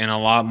do it in a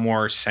lot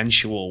more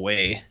sensual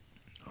way.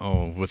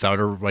 Oh, without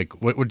her,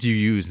 like, what do you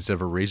use instead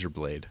of a razor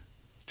blade?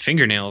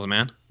 Fingernails,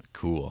 man.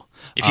 Cool.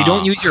 If you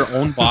don't use your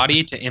own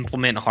body to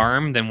implement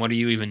harm, then what are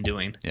you even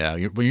doing? Yeah,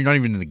 you're not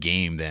even in the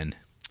game then.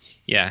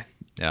 Yeah,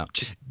 Yeah.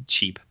 just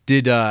cheap.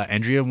 Did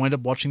Andrea wind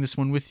up watching this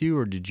one with you,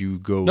 or did you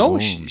go No,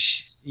 alone?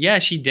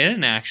 she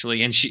didn't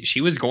actually, and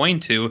she was going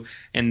to,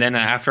 and then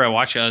after I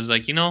watched it, I was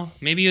like,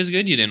 maybe it was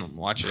good you didn't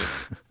watch it.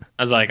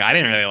 I was like, I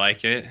didn't really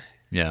like it.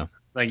 Yeah.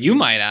 It's like you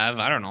might have,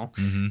 I don't know,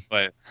 Mm-hmm.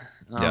 but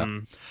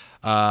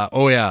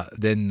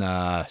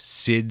Then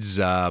Sid's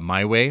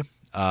My Way.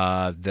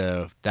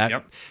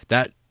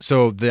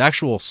 So the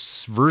actual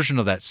version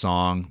of that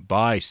song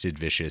by Sid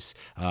Vicious,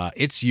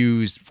 it's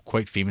used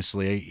quite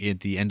famously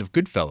at the end of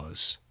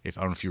Goodfellas. If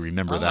I don't know if you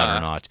remember that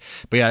or not,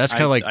 but yeah, that's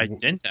kind of like I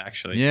didn't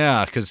actually.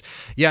 yeah, because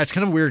it's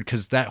kind of weird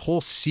because that whole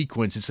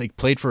sequence, it's like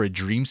played for a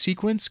dream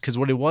sequence. Because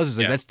what it was is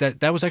like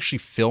that was actually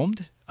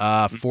filmed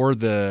for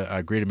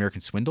the Great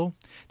American Swindle.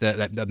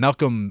 That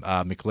Malcolm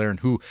McLaren,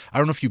 who I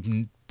don't know if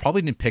you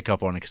probably didn't pick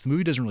up on it because the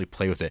movie doesn't really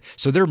play with it.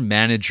 So their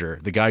manager,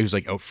 the guy who's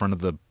like out front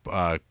of the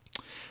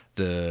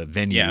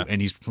venue,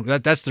 and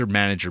that's their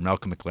manager,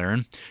 Malcolm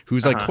McLaren,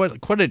 who's like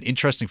quite an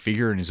interesting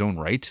figure in his own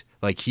right.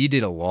 Like he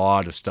did a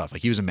lot of stuff.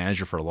 Like he was a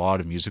manager for a lot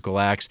of musical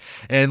acts,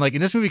 and like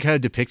in this movie, kind of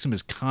depicts him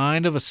as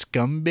kind of a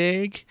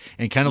scumbag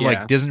and kind of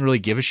like doesn't really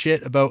give a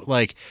shit about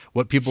like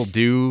what people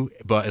do,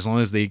 but as long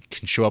as they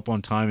can show up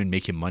on time and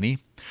make him money.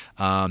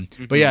 But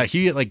yeah,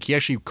 he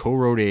actually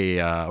co-wrote he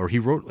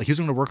was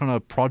going to work on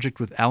a project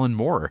with Alan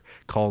Moore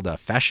called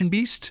Fashion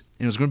Beast,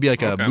 and it was going to be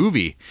like a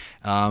movie,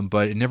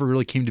 but it never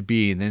really came to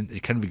be, and then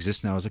it kind of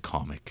exists now as a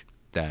comic.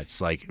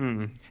 That's like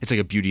it's like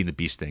a Beauty and the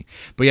Beast thing.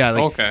 But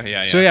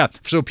yeah,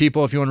 so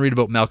people, if you want to read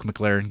about Malcolm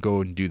McLaren,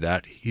 go and do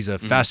that. He's a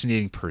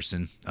fascinating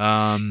person.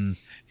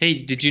 Hey,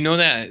 did you know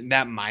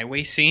that My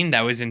Way scene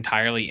that was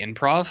entirely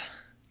improv?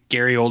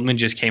 Gary Oldman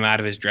just came out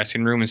of his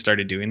dressing room and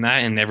started doing that,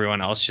 and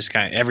everyone else just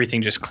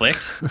everything just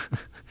clicked.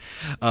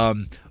 Well,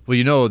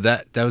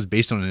 that was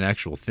based on an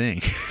actual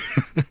thing.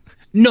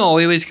 No,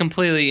 it was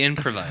completely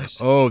improvised.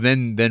 Oh,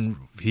 then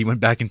he went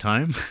back in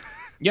time.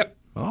 Yep.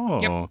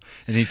 Oh, Yep.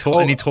 and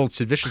he told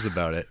Sid Vicious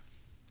about it.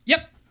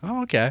 Yep.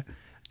 Oh, okay.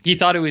 He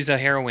thought it was a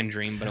heroin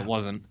dream, but it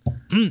wasn't.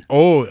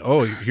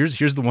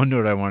 Here's the one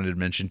note I wanted to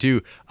mention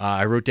too.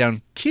 I wrote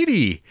down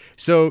Kitty.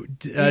 So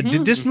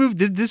did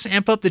this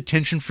amp up the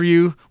tension for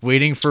you,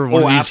 waiting for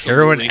one of these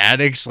heroin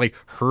addicts like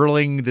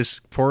hurling this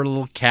poor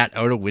little cat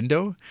out a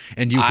window,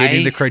 and you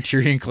hating the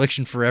Criterion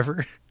Collection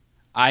forever?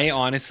 I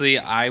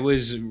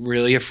was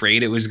really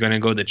afraid it was going to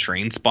go the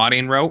Train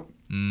Spotting route,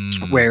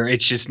 where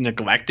it's just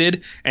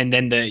neglected, and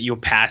then you'll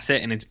pass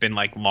it and it's been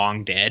like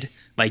long dead,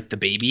 like the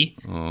baby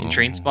in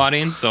Train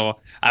Spotting. So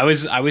I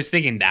was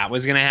thinking that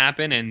was going to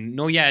happen, and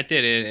no, yeah, it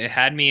did. It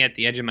had me at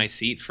the edge of my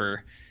seat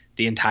for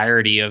the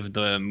entirety of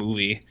the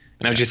movie,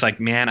 and I was just like,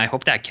 man, I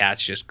hope that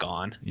cat's just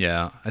gone.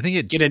 Yeah, I think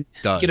it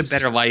does. Get a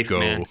better life,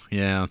 man.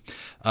 Yeah.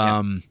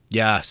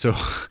 So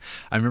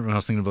I remember when I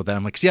was thinking about that,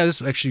 I'm like, yeah,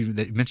 this actually,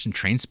 they mentioned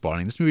Train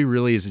Spotting. This movie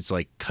really is its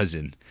like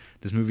cousin.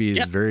 This movie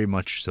is very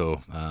much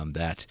so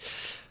that.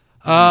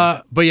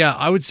 But yeah,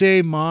 I would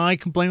say my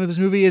complaint with this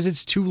movie is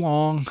it's too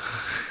long.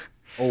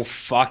 Oh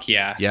fuck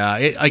yeah! Yeah,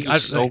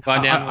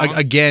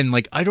 again,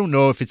 like I don't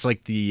know if it's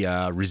like the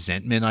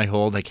resentment I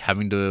hold, like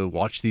having to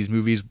watch these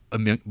movies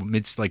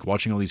amidst like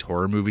watching all these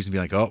horror movies and be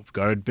like, oh,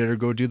 better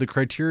go do the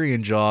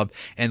Criterion job,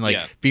 and like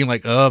being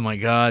like, oh my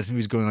god, this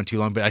movie's going on too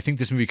long. But I think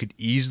this movie could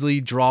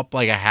easily drop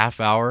like a half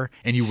hour,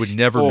 and you would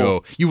never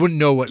know. You wouldn't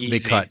know what they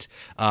cut.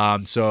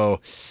 So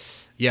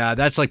yeah,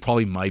 that's like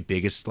probably my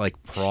biggest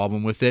like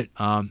problem with it.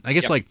 I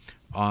guess I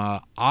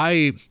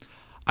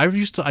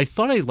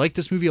thought I liked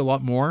this movie a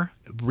lot more.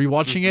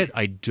 Rewatching it,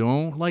 I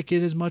don't like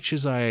it as much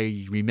as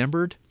I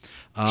remembered.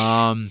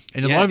 And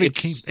a lot of it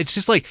it's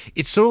just like,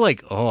 it's so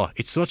like,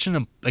 it's such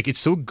it's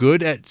so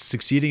good at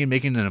succeeding and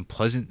making an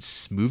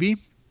unpleasant movie.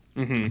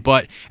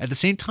 But at the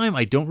same time,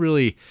 I don't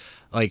really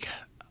like,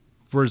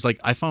 whereas like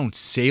I find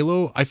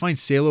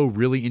Salo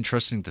really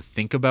interesting to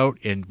think about,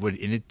 and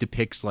it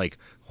depicts like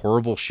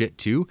horrible shit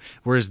too.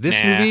 Whereas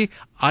this movie,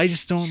 I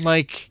just don't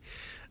like.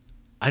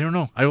 I don't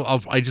know. I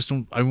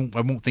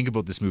won't think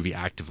about this movie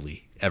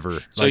actively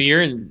ever. So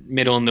you're in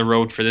middle in the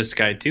road for this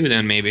guy too,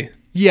 then maybe.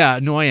 Yeah,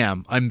 no, I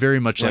am. I'm very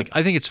much Yeah. like,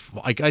 I think it's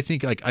like, I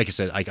think like I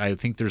said, I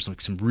think there's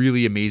like some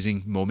really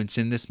amazing moments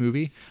in this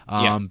movie.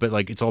 Yeah. But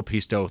like it's all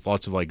paced out with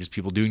lots of like just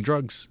people doing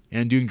drugs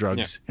and doing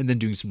drugs and then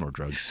doing some more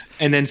drugs.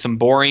 And then some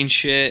boring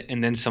shit,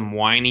 and then some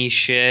whiny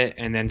shit,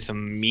 and then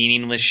some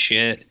meaningless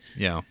shit.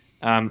 Yeah.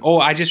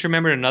 I just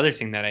remembered another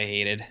thing that I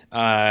hated.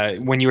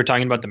 When you were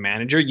talking about the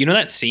manager, you know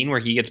that scene where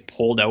he gets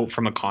pulled out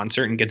from a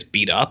concert and gets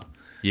beat up?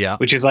 Yeah.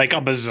 Which is like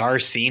a bizarre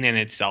scene in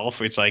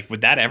itself. It's like,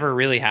 would that ever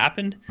really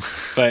happen?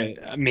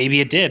 But maybe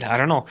it did. I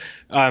don't know.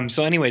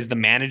 So anyways, the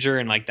manager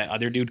and like that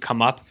other dude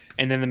come up,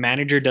 and then the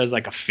manager does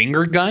like a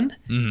finger gun,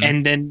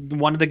 and then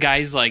one of the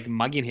guys like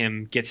mugging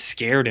him gets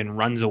scared and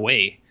runs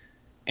away.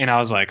 And I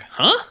was like,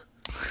 huh?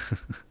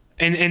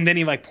 and then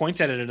he like points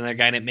at it another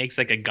guy, and it makes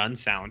like a gun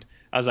sound.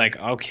 I was like,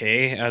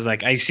 okay. I was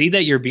like, I see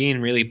that you're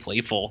being really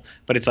playful,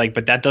 but it's like,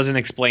 but that doesn't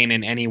explain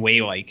in any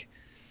way like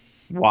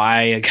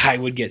why a guy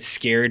would get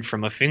scared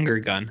from a finger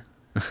gun.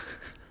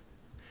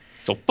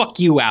 So fuck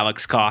you,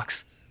 Alex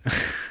Cox.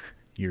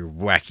 Your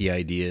wacky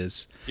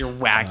ideas. Your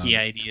wacky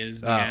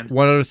ideas, man.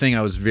 One other thing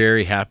I was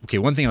very happy. Okay,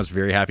 one thing I was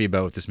very happy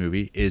about with this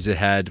movie is it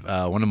had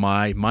one of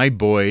my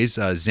boys,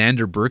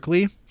 Xander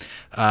Berkeley,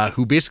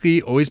 who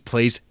basically always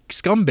plays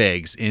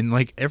scumbags in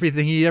like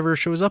everything he ever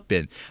shows up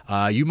in.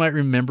 You might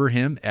remember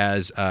him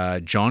as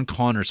John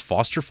Connor's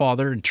foster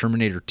father in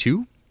Terminator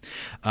 2.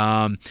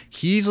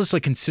 He's just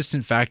like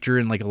consistent factor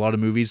in like a lot of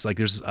movies. Like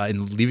there's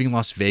in Leaving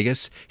Las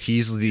Vegas,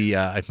 he's the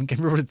I think I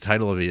remember what the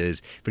title of it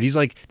is, but he's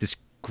like this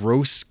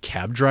gross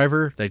cab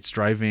driver that's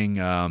driving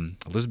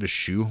Elizabeth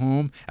Shue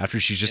home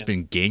after she's just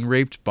been gang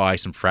raped by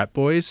some frat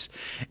boys.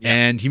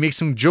 And he makes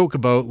some joke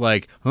about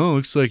like, oh,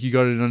 looks like you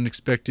got an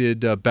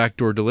unexpected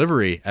backdoor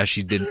delivery as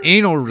she'd been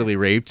anally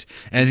raped.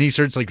 And he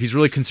starts like, he's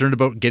really concerned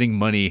about getting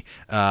money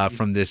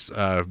from this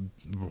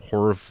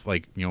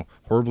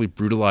horribly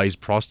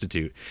brutalized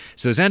prostitute.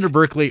 So Xander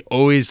Berkeley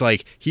always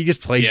like, he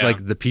just plays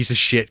like the piece of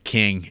shit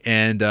king.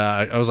 And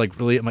I was like,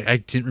 really, I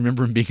didn't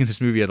remember him being in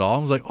this movie at all. I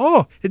was like,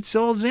 oh, it's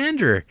all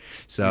Xander.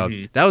 So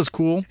that was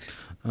cool.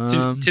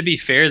 To be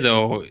fair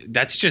though,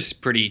 that's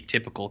just pretty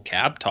typical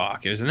cab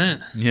talk, isn't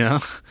it? Yeah.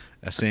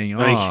 Saying,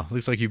 oh,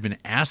 looks like you've been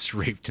ass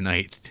raped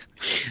tonight.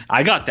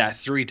 I got that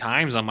 3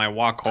 times on my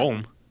walk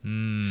home.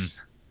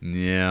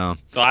 Yeah.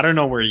 So I don't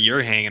know where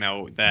you're hanging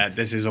out that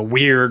this is a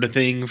weird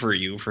thing for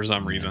you for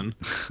some reason.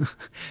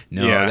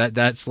 No,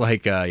 that's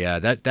like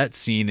that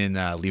scene in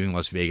Leaving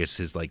Las Vegas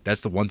is like,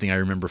 that's the one thing I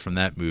remember from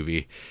that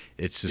movie.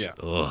 It's just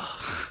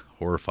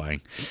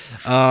horrifying.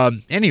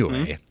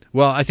 Anyway,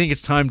 well, I think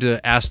it's time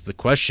to ask the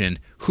question,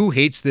 who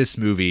hates this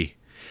movie?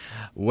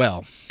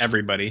 Well,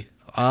 everybody.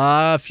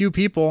 A few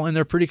people, and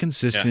they're pretty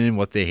consistent in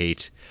what they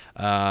hate.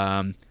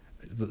 I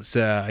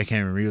can't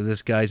remember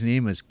this guy's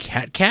name is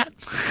Cat.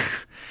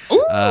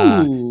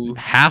 Ooh.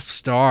 Half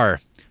star.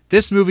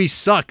 This movie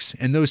sucks,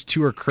 and those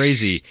two are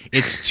crazy.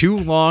 It's too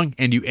long,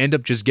 and you end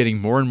up just getting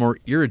more and more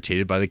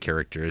irritated by the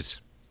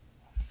characters.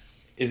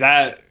 Is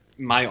that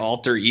my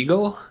alter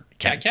ego?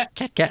 Cat.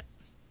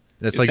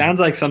 That's It sounds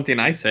like something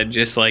I said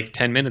just like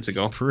 10 minutes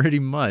ago. Pretty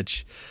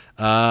much.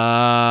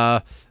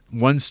 1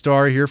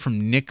 star here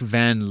from Nick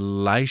Van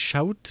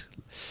Leishout.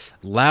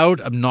 Loud,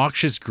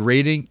 obnoxious,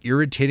 grating,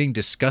 irritating,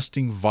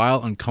 disgusting,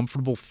 vile,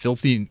 uncomfortable,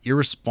 filthy, and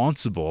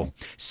irresponsible.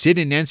 Sid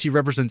and Nancy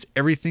represents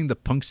everything the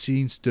punk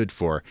scene stood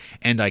for,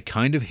 and I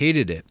kind of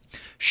hated it.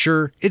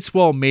 Sure, it's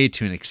well made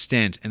to an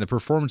extent, and the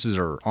performances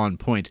are on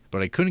point,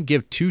 but I couldn't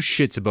give 2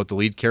 shits about the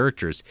lead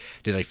characters.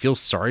 Did I feel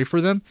sorry for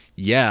them?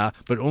 Yeah,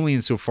 but only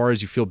insofar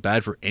as you feel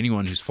bad for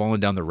anyone who's fallen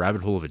down the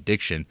rabbit hole of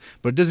addiction,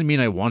 but it doesn't mean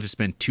I want to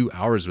spend 2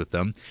 hours with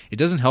them. It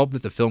doesn't help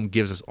that the film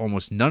gives us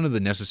almost none of the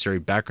necessary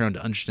background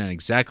to understand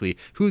exactly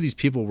who these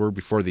people were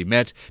before they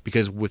met,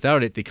 because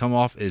without it, they come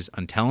off as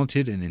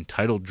untalented and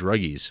entitled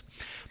druggies.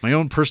 My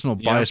own personal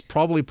bias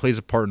probably plays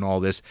a part in all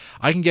this.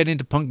 I can get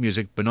into punk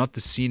music, but not the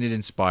scene it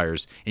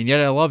inspires, and yet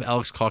I love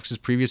Alex Cox's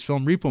previous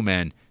film, Repo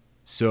Man.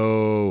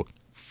 So,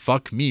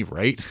 fuck me,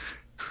 right?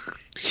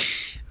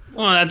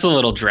 Well, that's a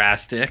little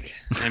drastic.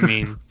 I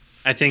mean,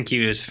 I think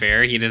he was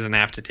fair. He doesn't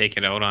have to take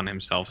it out on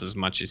himself as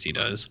much as he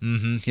does.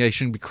 Mm-hmm. Yeah, he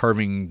shouldn't be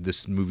carving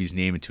this movie's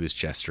name into his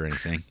chest or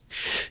anything.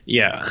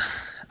 Yeah.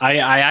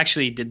 I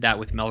actually did that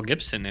with Mel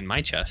Gibson in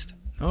my chest.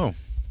 Oh.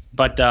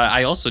 But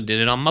I also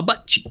did it on my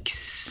butt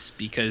cheeks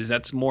because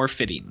that's more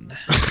fitting.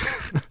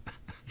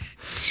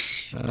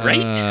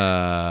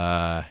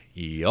 Right?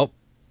 Yep.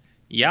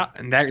 Yeah,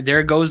 and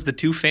there goes the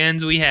 2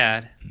 fans we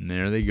had.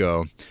 There they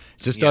go.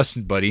 Just us,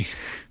 buddy.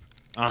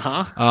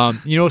 Uh-huh.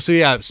 So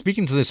yeah,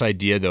 speaking to this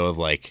idea though of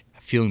like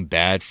feeling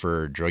bad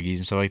for druggies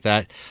and stuff like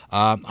that,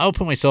 I'll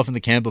put myself in the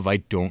camp of I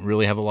don't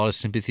really have a lot of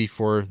sympathy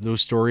for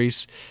those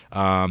stories.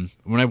 When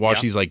I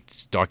watch these like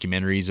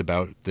documentaries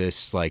about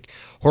this like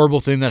horrible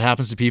thing that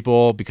happens to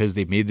people because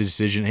they've made the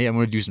decision, hey, I'm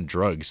going to do some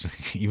drugs,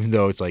 even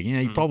though it's like,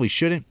 you probably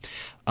shouldn't.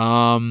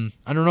 I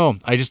don't know.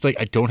 I just like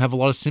I don't have a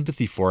lot of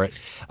sympathy for it.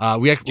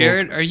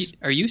 Jared,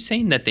 are you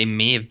saying that they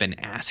may have been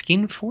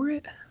asking for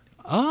it?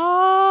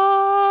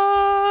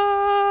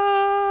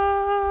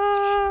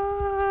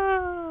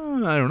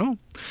 I don't know.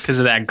 Because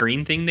of that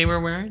green thing they were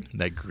wearing?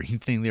 That green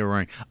thing they were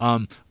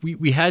wearing.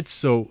 We had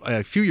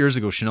a few years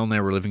ago, Chanel and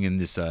I were living in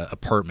this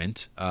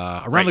apartment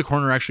around the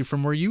corner, actually,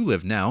 from where you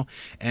live now,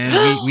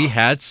 and we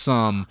had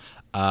some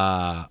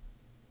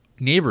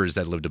neighbors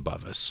that lived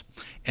above us,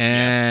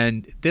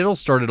 and they all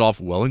started off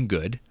well and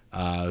good.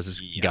 It was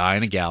this guy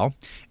and a gal,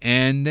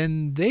 and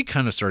then they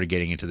kind of started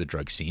getting into the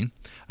drug scene.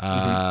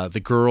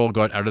 The girl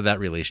got out of that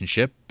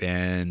relationship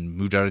and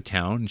moved out of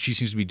town, and she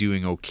seems to be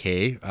doing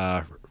okay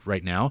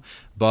right now.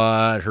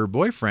 But her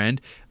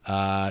boyfriend,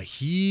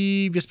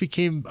 he just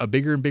became a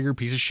bigger and bigger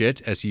piece of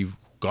shit as he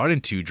got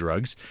into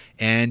drugs,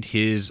 and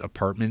his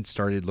apartment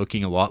started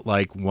looking a lot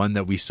like one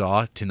that we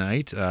saw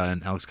tonight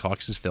in Alex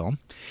Cox's film.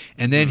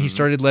 And then he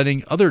started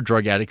letting other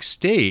drug addicts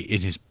stay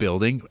in his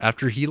building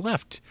after he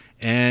left.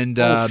 And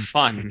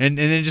fun. And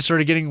then it just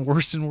started getting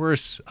worse and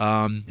worse.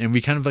 And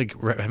we kind of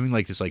like were having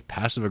like this like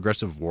passive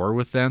aggressive war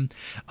with them.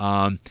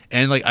 And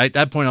like at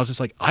that point I was just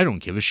like, I don't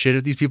give a shit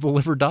if these people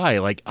live or die.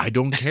 Like I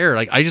don't care.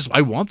 Like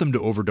I want them to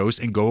overdose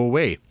and go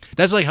away.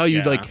 That's like how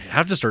you like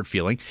have to start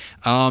feeling.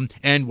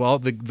 And well,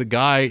 the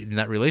guy in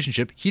that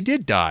relationship, he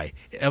did die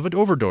of an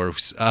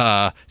overdose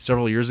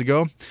several years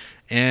ago.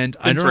 And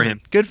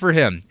good for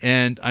him.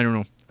 And I don't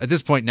know. At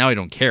this point, now I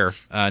don't care.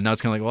 Now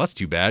it's kind of like, well, that's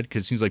too bad,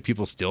 because it seems like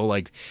people still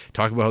like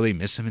talk about how they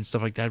miss him and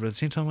stuff like that. But at the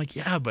same time, I'm like,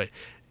 yeah, but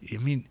I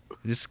mean,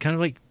 this kind of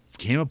like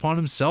came upon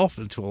himself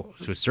to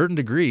a certain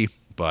degree.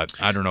 But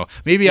I don't know.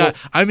 Maybe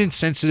I'm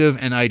insensitive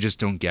and I just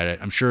don't get it.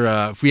 I'm sure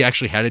if we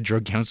actually had a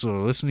drug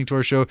counselor listening to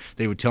our show,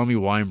 they would tell me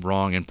why I'm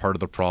wrong and part of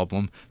the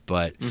problem.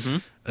 But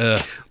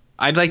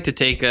I'd like to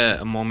take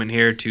a moment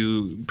here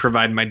to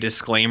provide my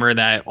disclaimer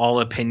that all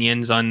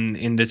opinions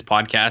in this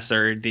podcast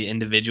are the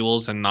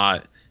individuals and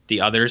not the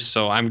others.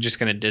 So I'm just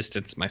going to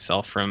distance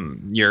myself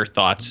from your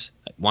thoughts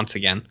once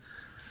again.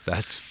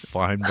 That's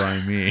fine by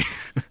me.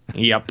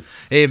 Yep.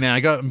 Hey,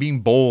 man, I'm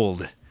being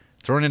bold.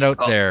 Throwing it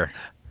out there.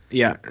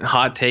 Yeah.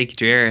 Hot take,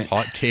 Jared.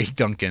 Hot take,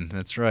 Duncan.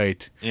 That's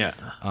right. Yeah.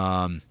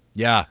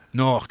 Yeah.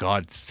 No,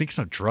 God.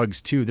 Speaking of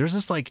drugs, too, there's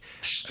this like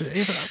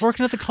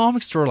working at the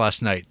comic store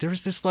last night. There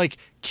was this like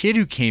kid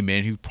who came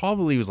in who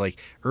probably was like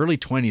early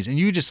 20s, and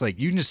you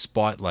can just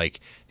spot like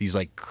these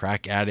like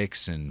crack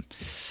addicts and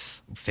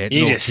fentanyl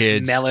you just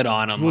kids. Smell it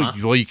on them.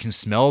 Well, you can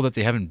smell that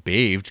they haven't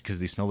bathed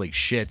because they smell like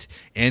shit,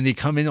 and they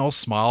come in all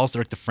smiles. They're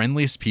like the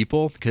friendliest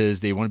people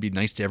because they want to be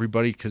nice to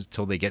everybody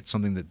till they get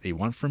something that they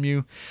want from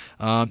you.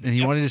 And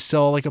he wanted to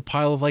sell like a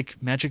pile of like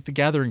Magic the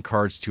Gathering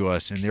cards to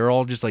us, and they're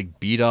all just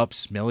like beat up,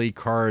 smelly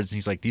cards. And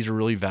he's like, these are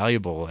really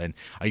valuable, and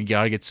I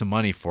gotta get some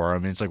money for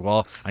them. And it's like,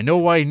 well, I know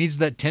why he needs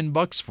that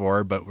 $10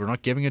 for, but we're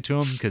not giving it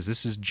to him because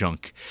this is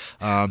junk.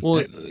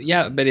 Well,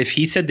 yeah, but if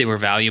he said they were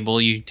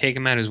valuable, you take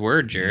him at his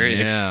word, Jared.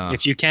 Yeah.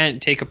 If you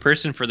can't take a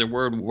person for their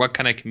word, what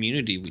kind of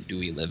community do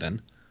we live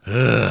in?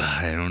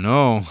 I don't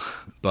know,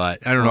 but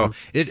I don't know.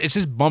 It's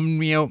just bummed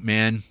me out,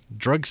 man.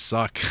 Drugs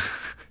suck.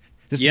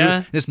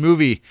 This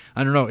movie,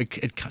 I don't know.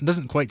 It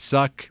doesn't quite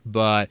suck,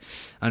 but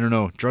I don't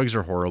know. Drugs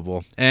are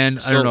horrible, and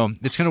I don't know.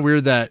 It's kind of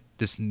weird that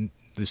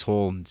this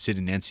whole Sid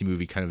and Nancy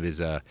movie kind of is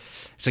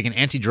it's like an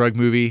anti-drug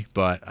movie,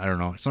 but I don't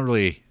know. It's not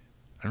really.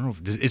 I don't know.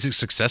 Is it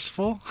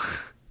successful?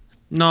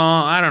 No,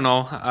 I don't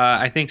know.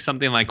 I think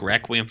something like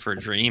Requiem for a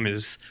Dream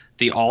is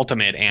the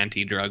ultimate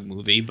anti-drug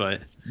movie,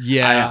 but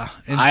yeah,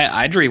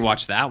 I'd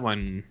rewatch that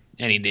one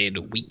any day of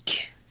the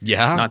week.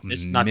 Yeah, not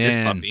this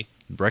puppy.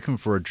 Requiem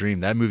for a Dream.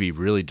 That movie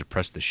really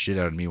depressed the shit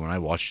out of me when I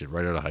watched it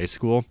right out of high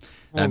school.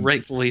 Well,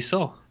 rightfully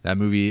so. That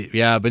movie,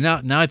 yeah, but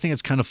now I think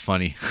it's kind of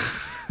funny.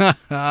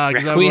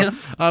 Requiem?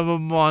 I'm a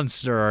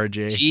monster,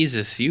 RJ.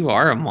 Jesus, you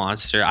are a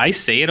monster. I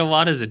say it a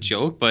lot as a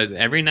joke, but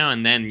every now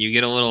and then you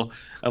get a little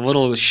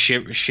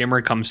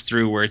shimmer comes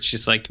through where it's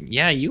just like,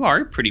 yeah, you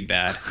are pretty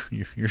bad.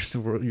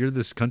 You're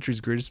this country's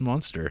greatest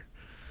monster.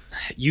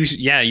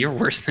 You're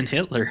worse than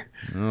Hitler.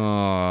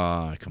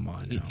 Oh, come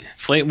on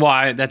now.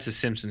 Well, that's a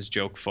Simpsons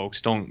joke,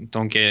 folks.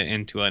 Don't get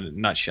into a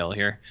nutshell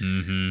here.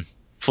 Mm-hmm.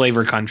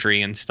 Flavor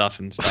country and stuff.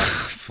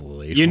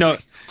 Flavor. You know,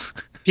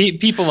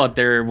 people out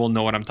there will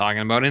know what I'm talking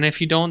about, and if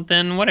you don't,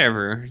 then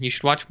whatever. You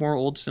should watch more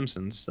old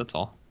Simpsons. That's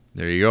all.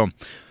 There you go.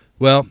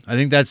 Well, I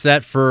think that's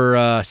that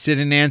for Sid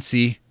and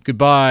Nancy.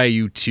 Goodbye,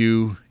 you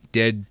two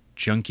dead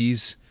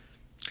junkies.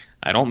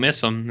 I don't miss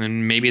them,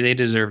 and maybe they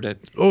deserved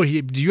it. Oh,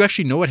 do you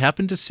actually know what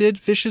happened to Sid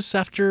Vicious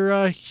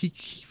after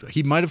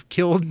he might have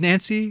killed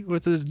Nancy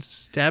with a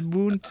stab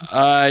wound?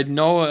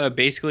 No.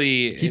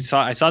 Basically,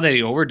 I saw that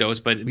he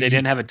overdosed, but they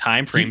didn't have a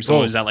time frame.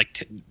 So was that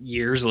like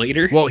years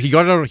later? Well, he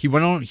got out. He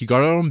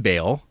got out on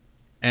bail,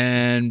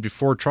 and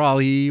before trial,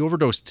 he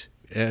overdosed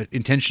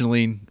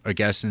intentionally, I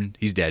guess, and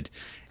he's dead.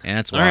 And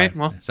that's why. All right.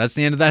 Well, that's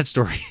the end of that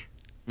story.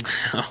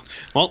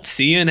 Well,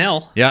 see you in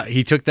hell. Yeah,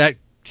 he took that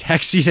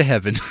taxi to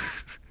heaven.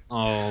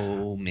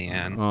 Oh,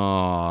 man.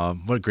 Oh,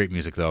 what great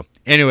music, though.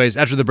 Anyways,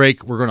 after the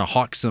break, we're going to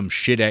hawk some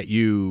shit at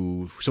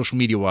you, social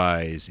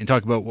media-wise, and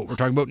talk about what we're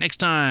talking about next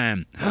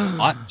time.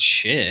 Hot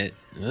shit.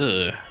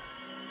 Ugh.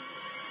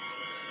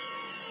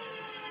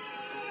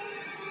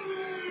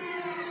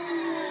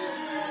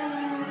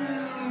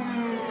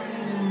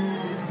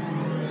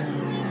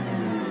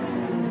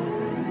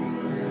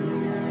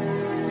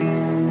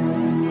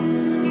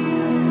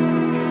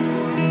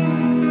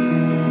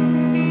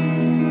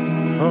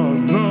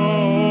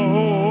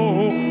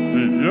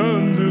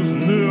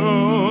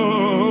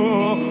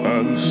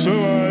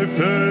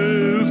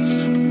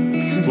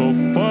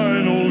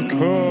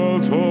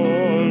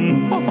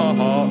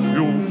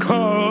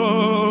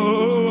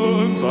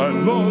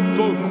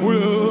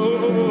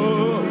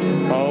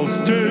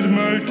 state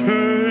my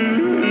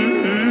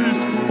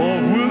case, of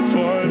which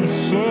I'm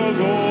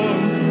certain.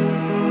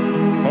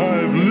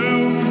 I've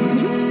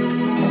lived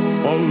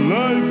a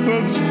life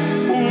that's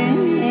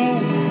full,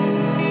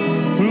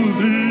 and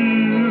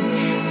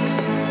each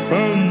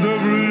and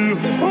every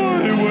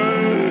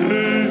highway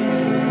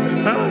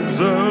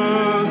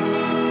exit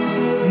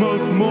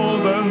much more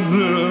than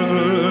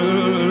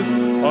this.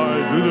 I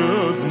did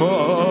it my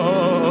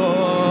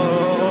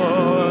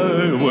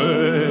way.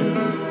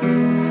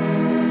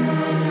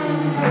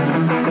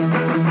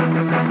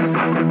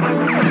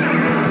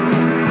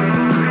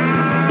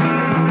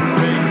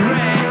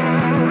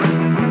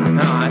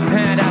 I've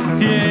had a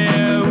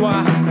few,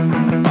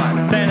 but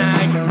then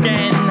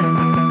again,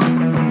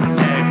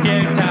 take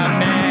you to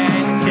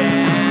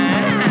mention,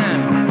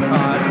 I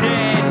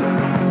did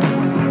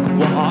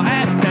what I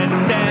had to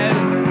do,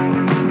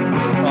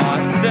 I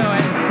saw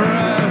it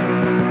through,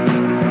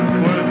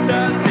 with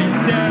nothing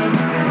new,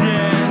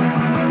 yeah,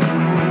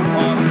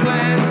 I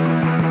planned,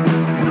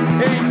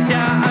 it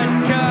got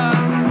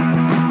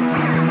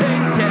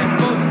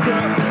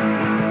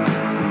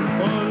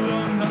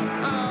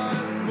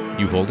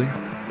You holding?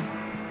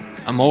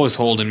 I'm always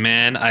holding,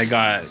 man. I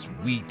got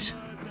Sweet.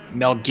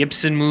 Mel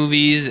Gibson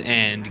movies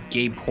and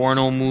gay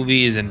porno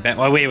movies and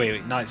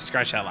wait, not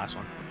scratch that last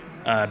one.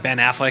 Ben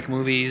Affleck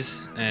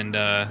movies and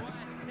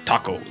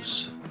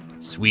tacos.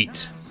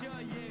 Sweet.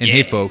 And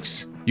hey,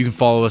 folks, you can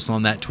follow us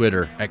on that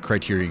Twitter at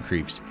Criterion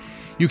Creeps.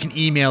 You can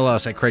email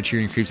us at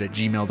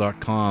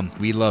criterioncreeps@gmail.com.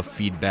 We love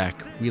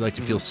feedback. We like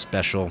to feel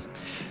special.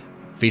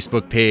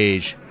 Facebook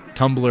page,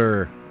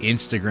 Tumblr,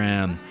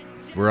 Instagram.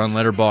 We're on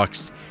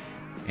Letterboxd.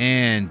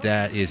 And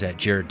that is at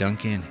Jared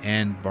Duncan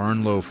and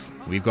Barnloaf.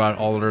 We've got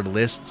all of our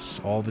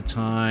lists all the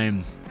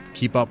time.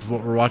 Keep up with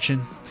what we're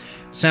watching.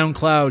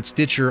 SoundCloud,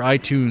 Stitcher,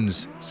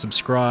 iTunes.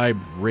 Subscribe,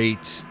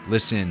 rate,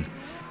 listen.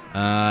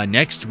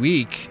 Next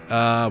week,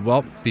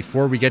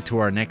 before we get to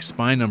our next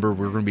spy number,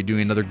 we're going to be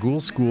doing another Ghoul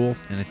School.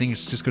 And I think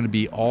it's just going to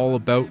be all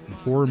about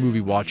horror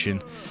movie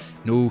watching.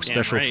 No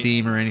special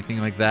theme or anything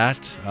like that.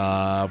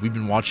 We've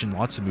been watching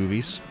lots of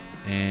movies.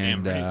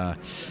 And we're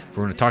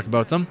going to talk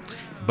about them.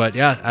 But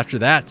yeah, after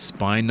that,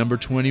 Spine number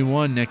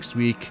 21 next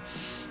week.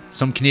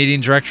 Some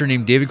Canadian director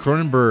named David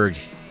Cronenberg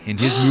in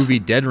his movie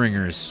Dead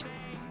Ringers.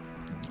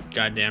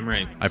 Goddamn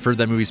right. I've heard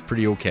that movie's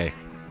pretty okay.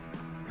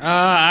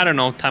 I don't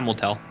know. Time will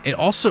tell. It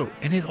also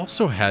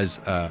has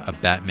a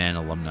Batman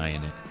alumni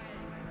in it.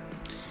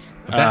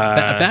 A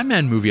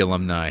Batman movie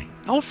alumni.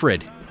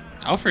 Alfred,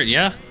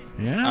 yeah.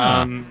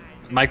 Yeah.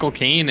 Michael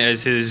Caine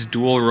as his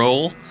dual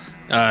role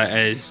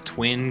as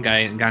twin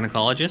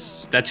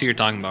gynecologists. That's who you're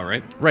talking about,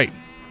 right? Right.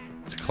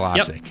 It's a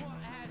classic. Yep.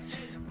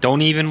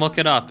 Don't even look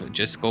it up.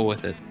 Just go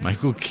with it.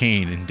 Michael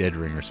Caine in Dead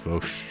Ringers,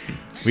 folks.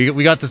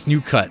 We got this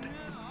new cut.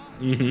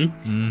 What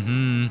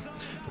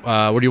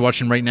are you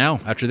watching right now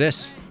after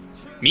this?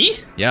 Me?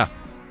 Yeah.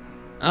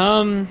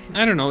 I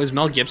don't know. Is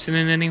Mel Gibson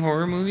in any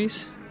horror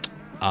movies?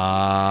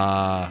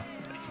 Passion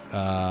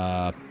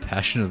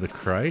of the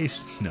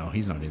Christ? No,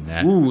 he's not in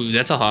that. Ooh,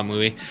 that's a hot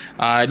movie.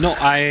 No,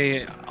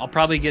 I'll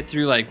probably get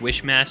through like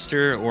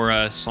Wishmaster or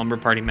a Slumber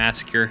Party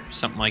Massacre,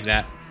 something like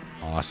that.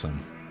 Awesome.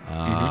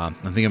 I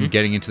think I'm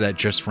getting into that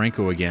Jess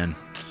Franco again.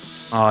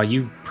 Oh,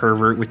 you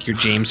pervert with your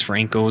James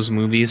Franco's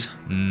movies.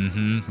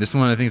 This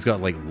one I think has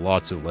got like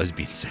lots of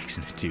lesbian sex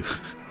in it too.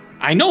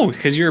 I know,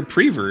 because you're a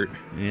prevert.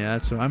 Yeah,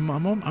 so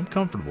I'm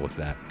comfortable with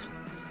that.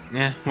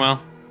 Yeah,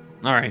 well,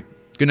 all right.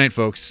 Good night,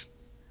 folks.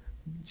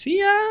 See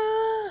ya.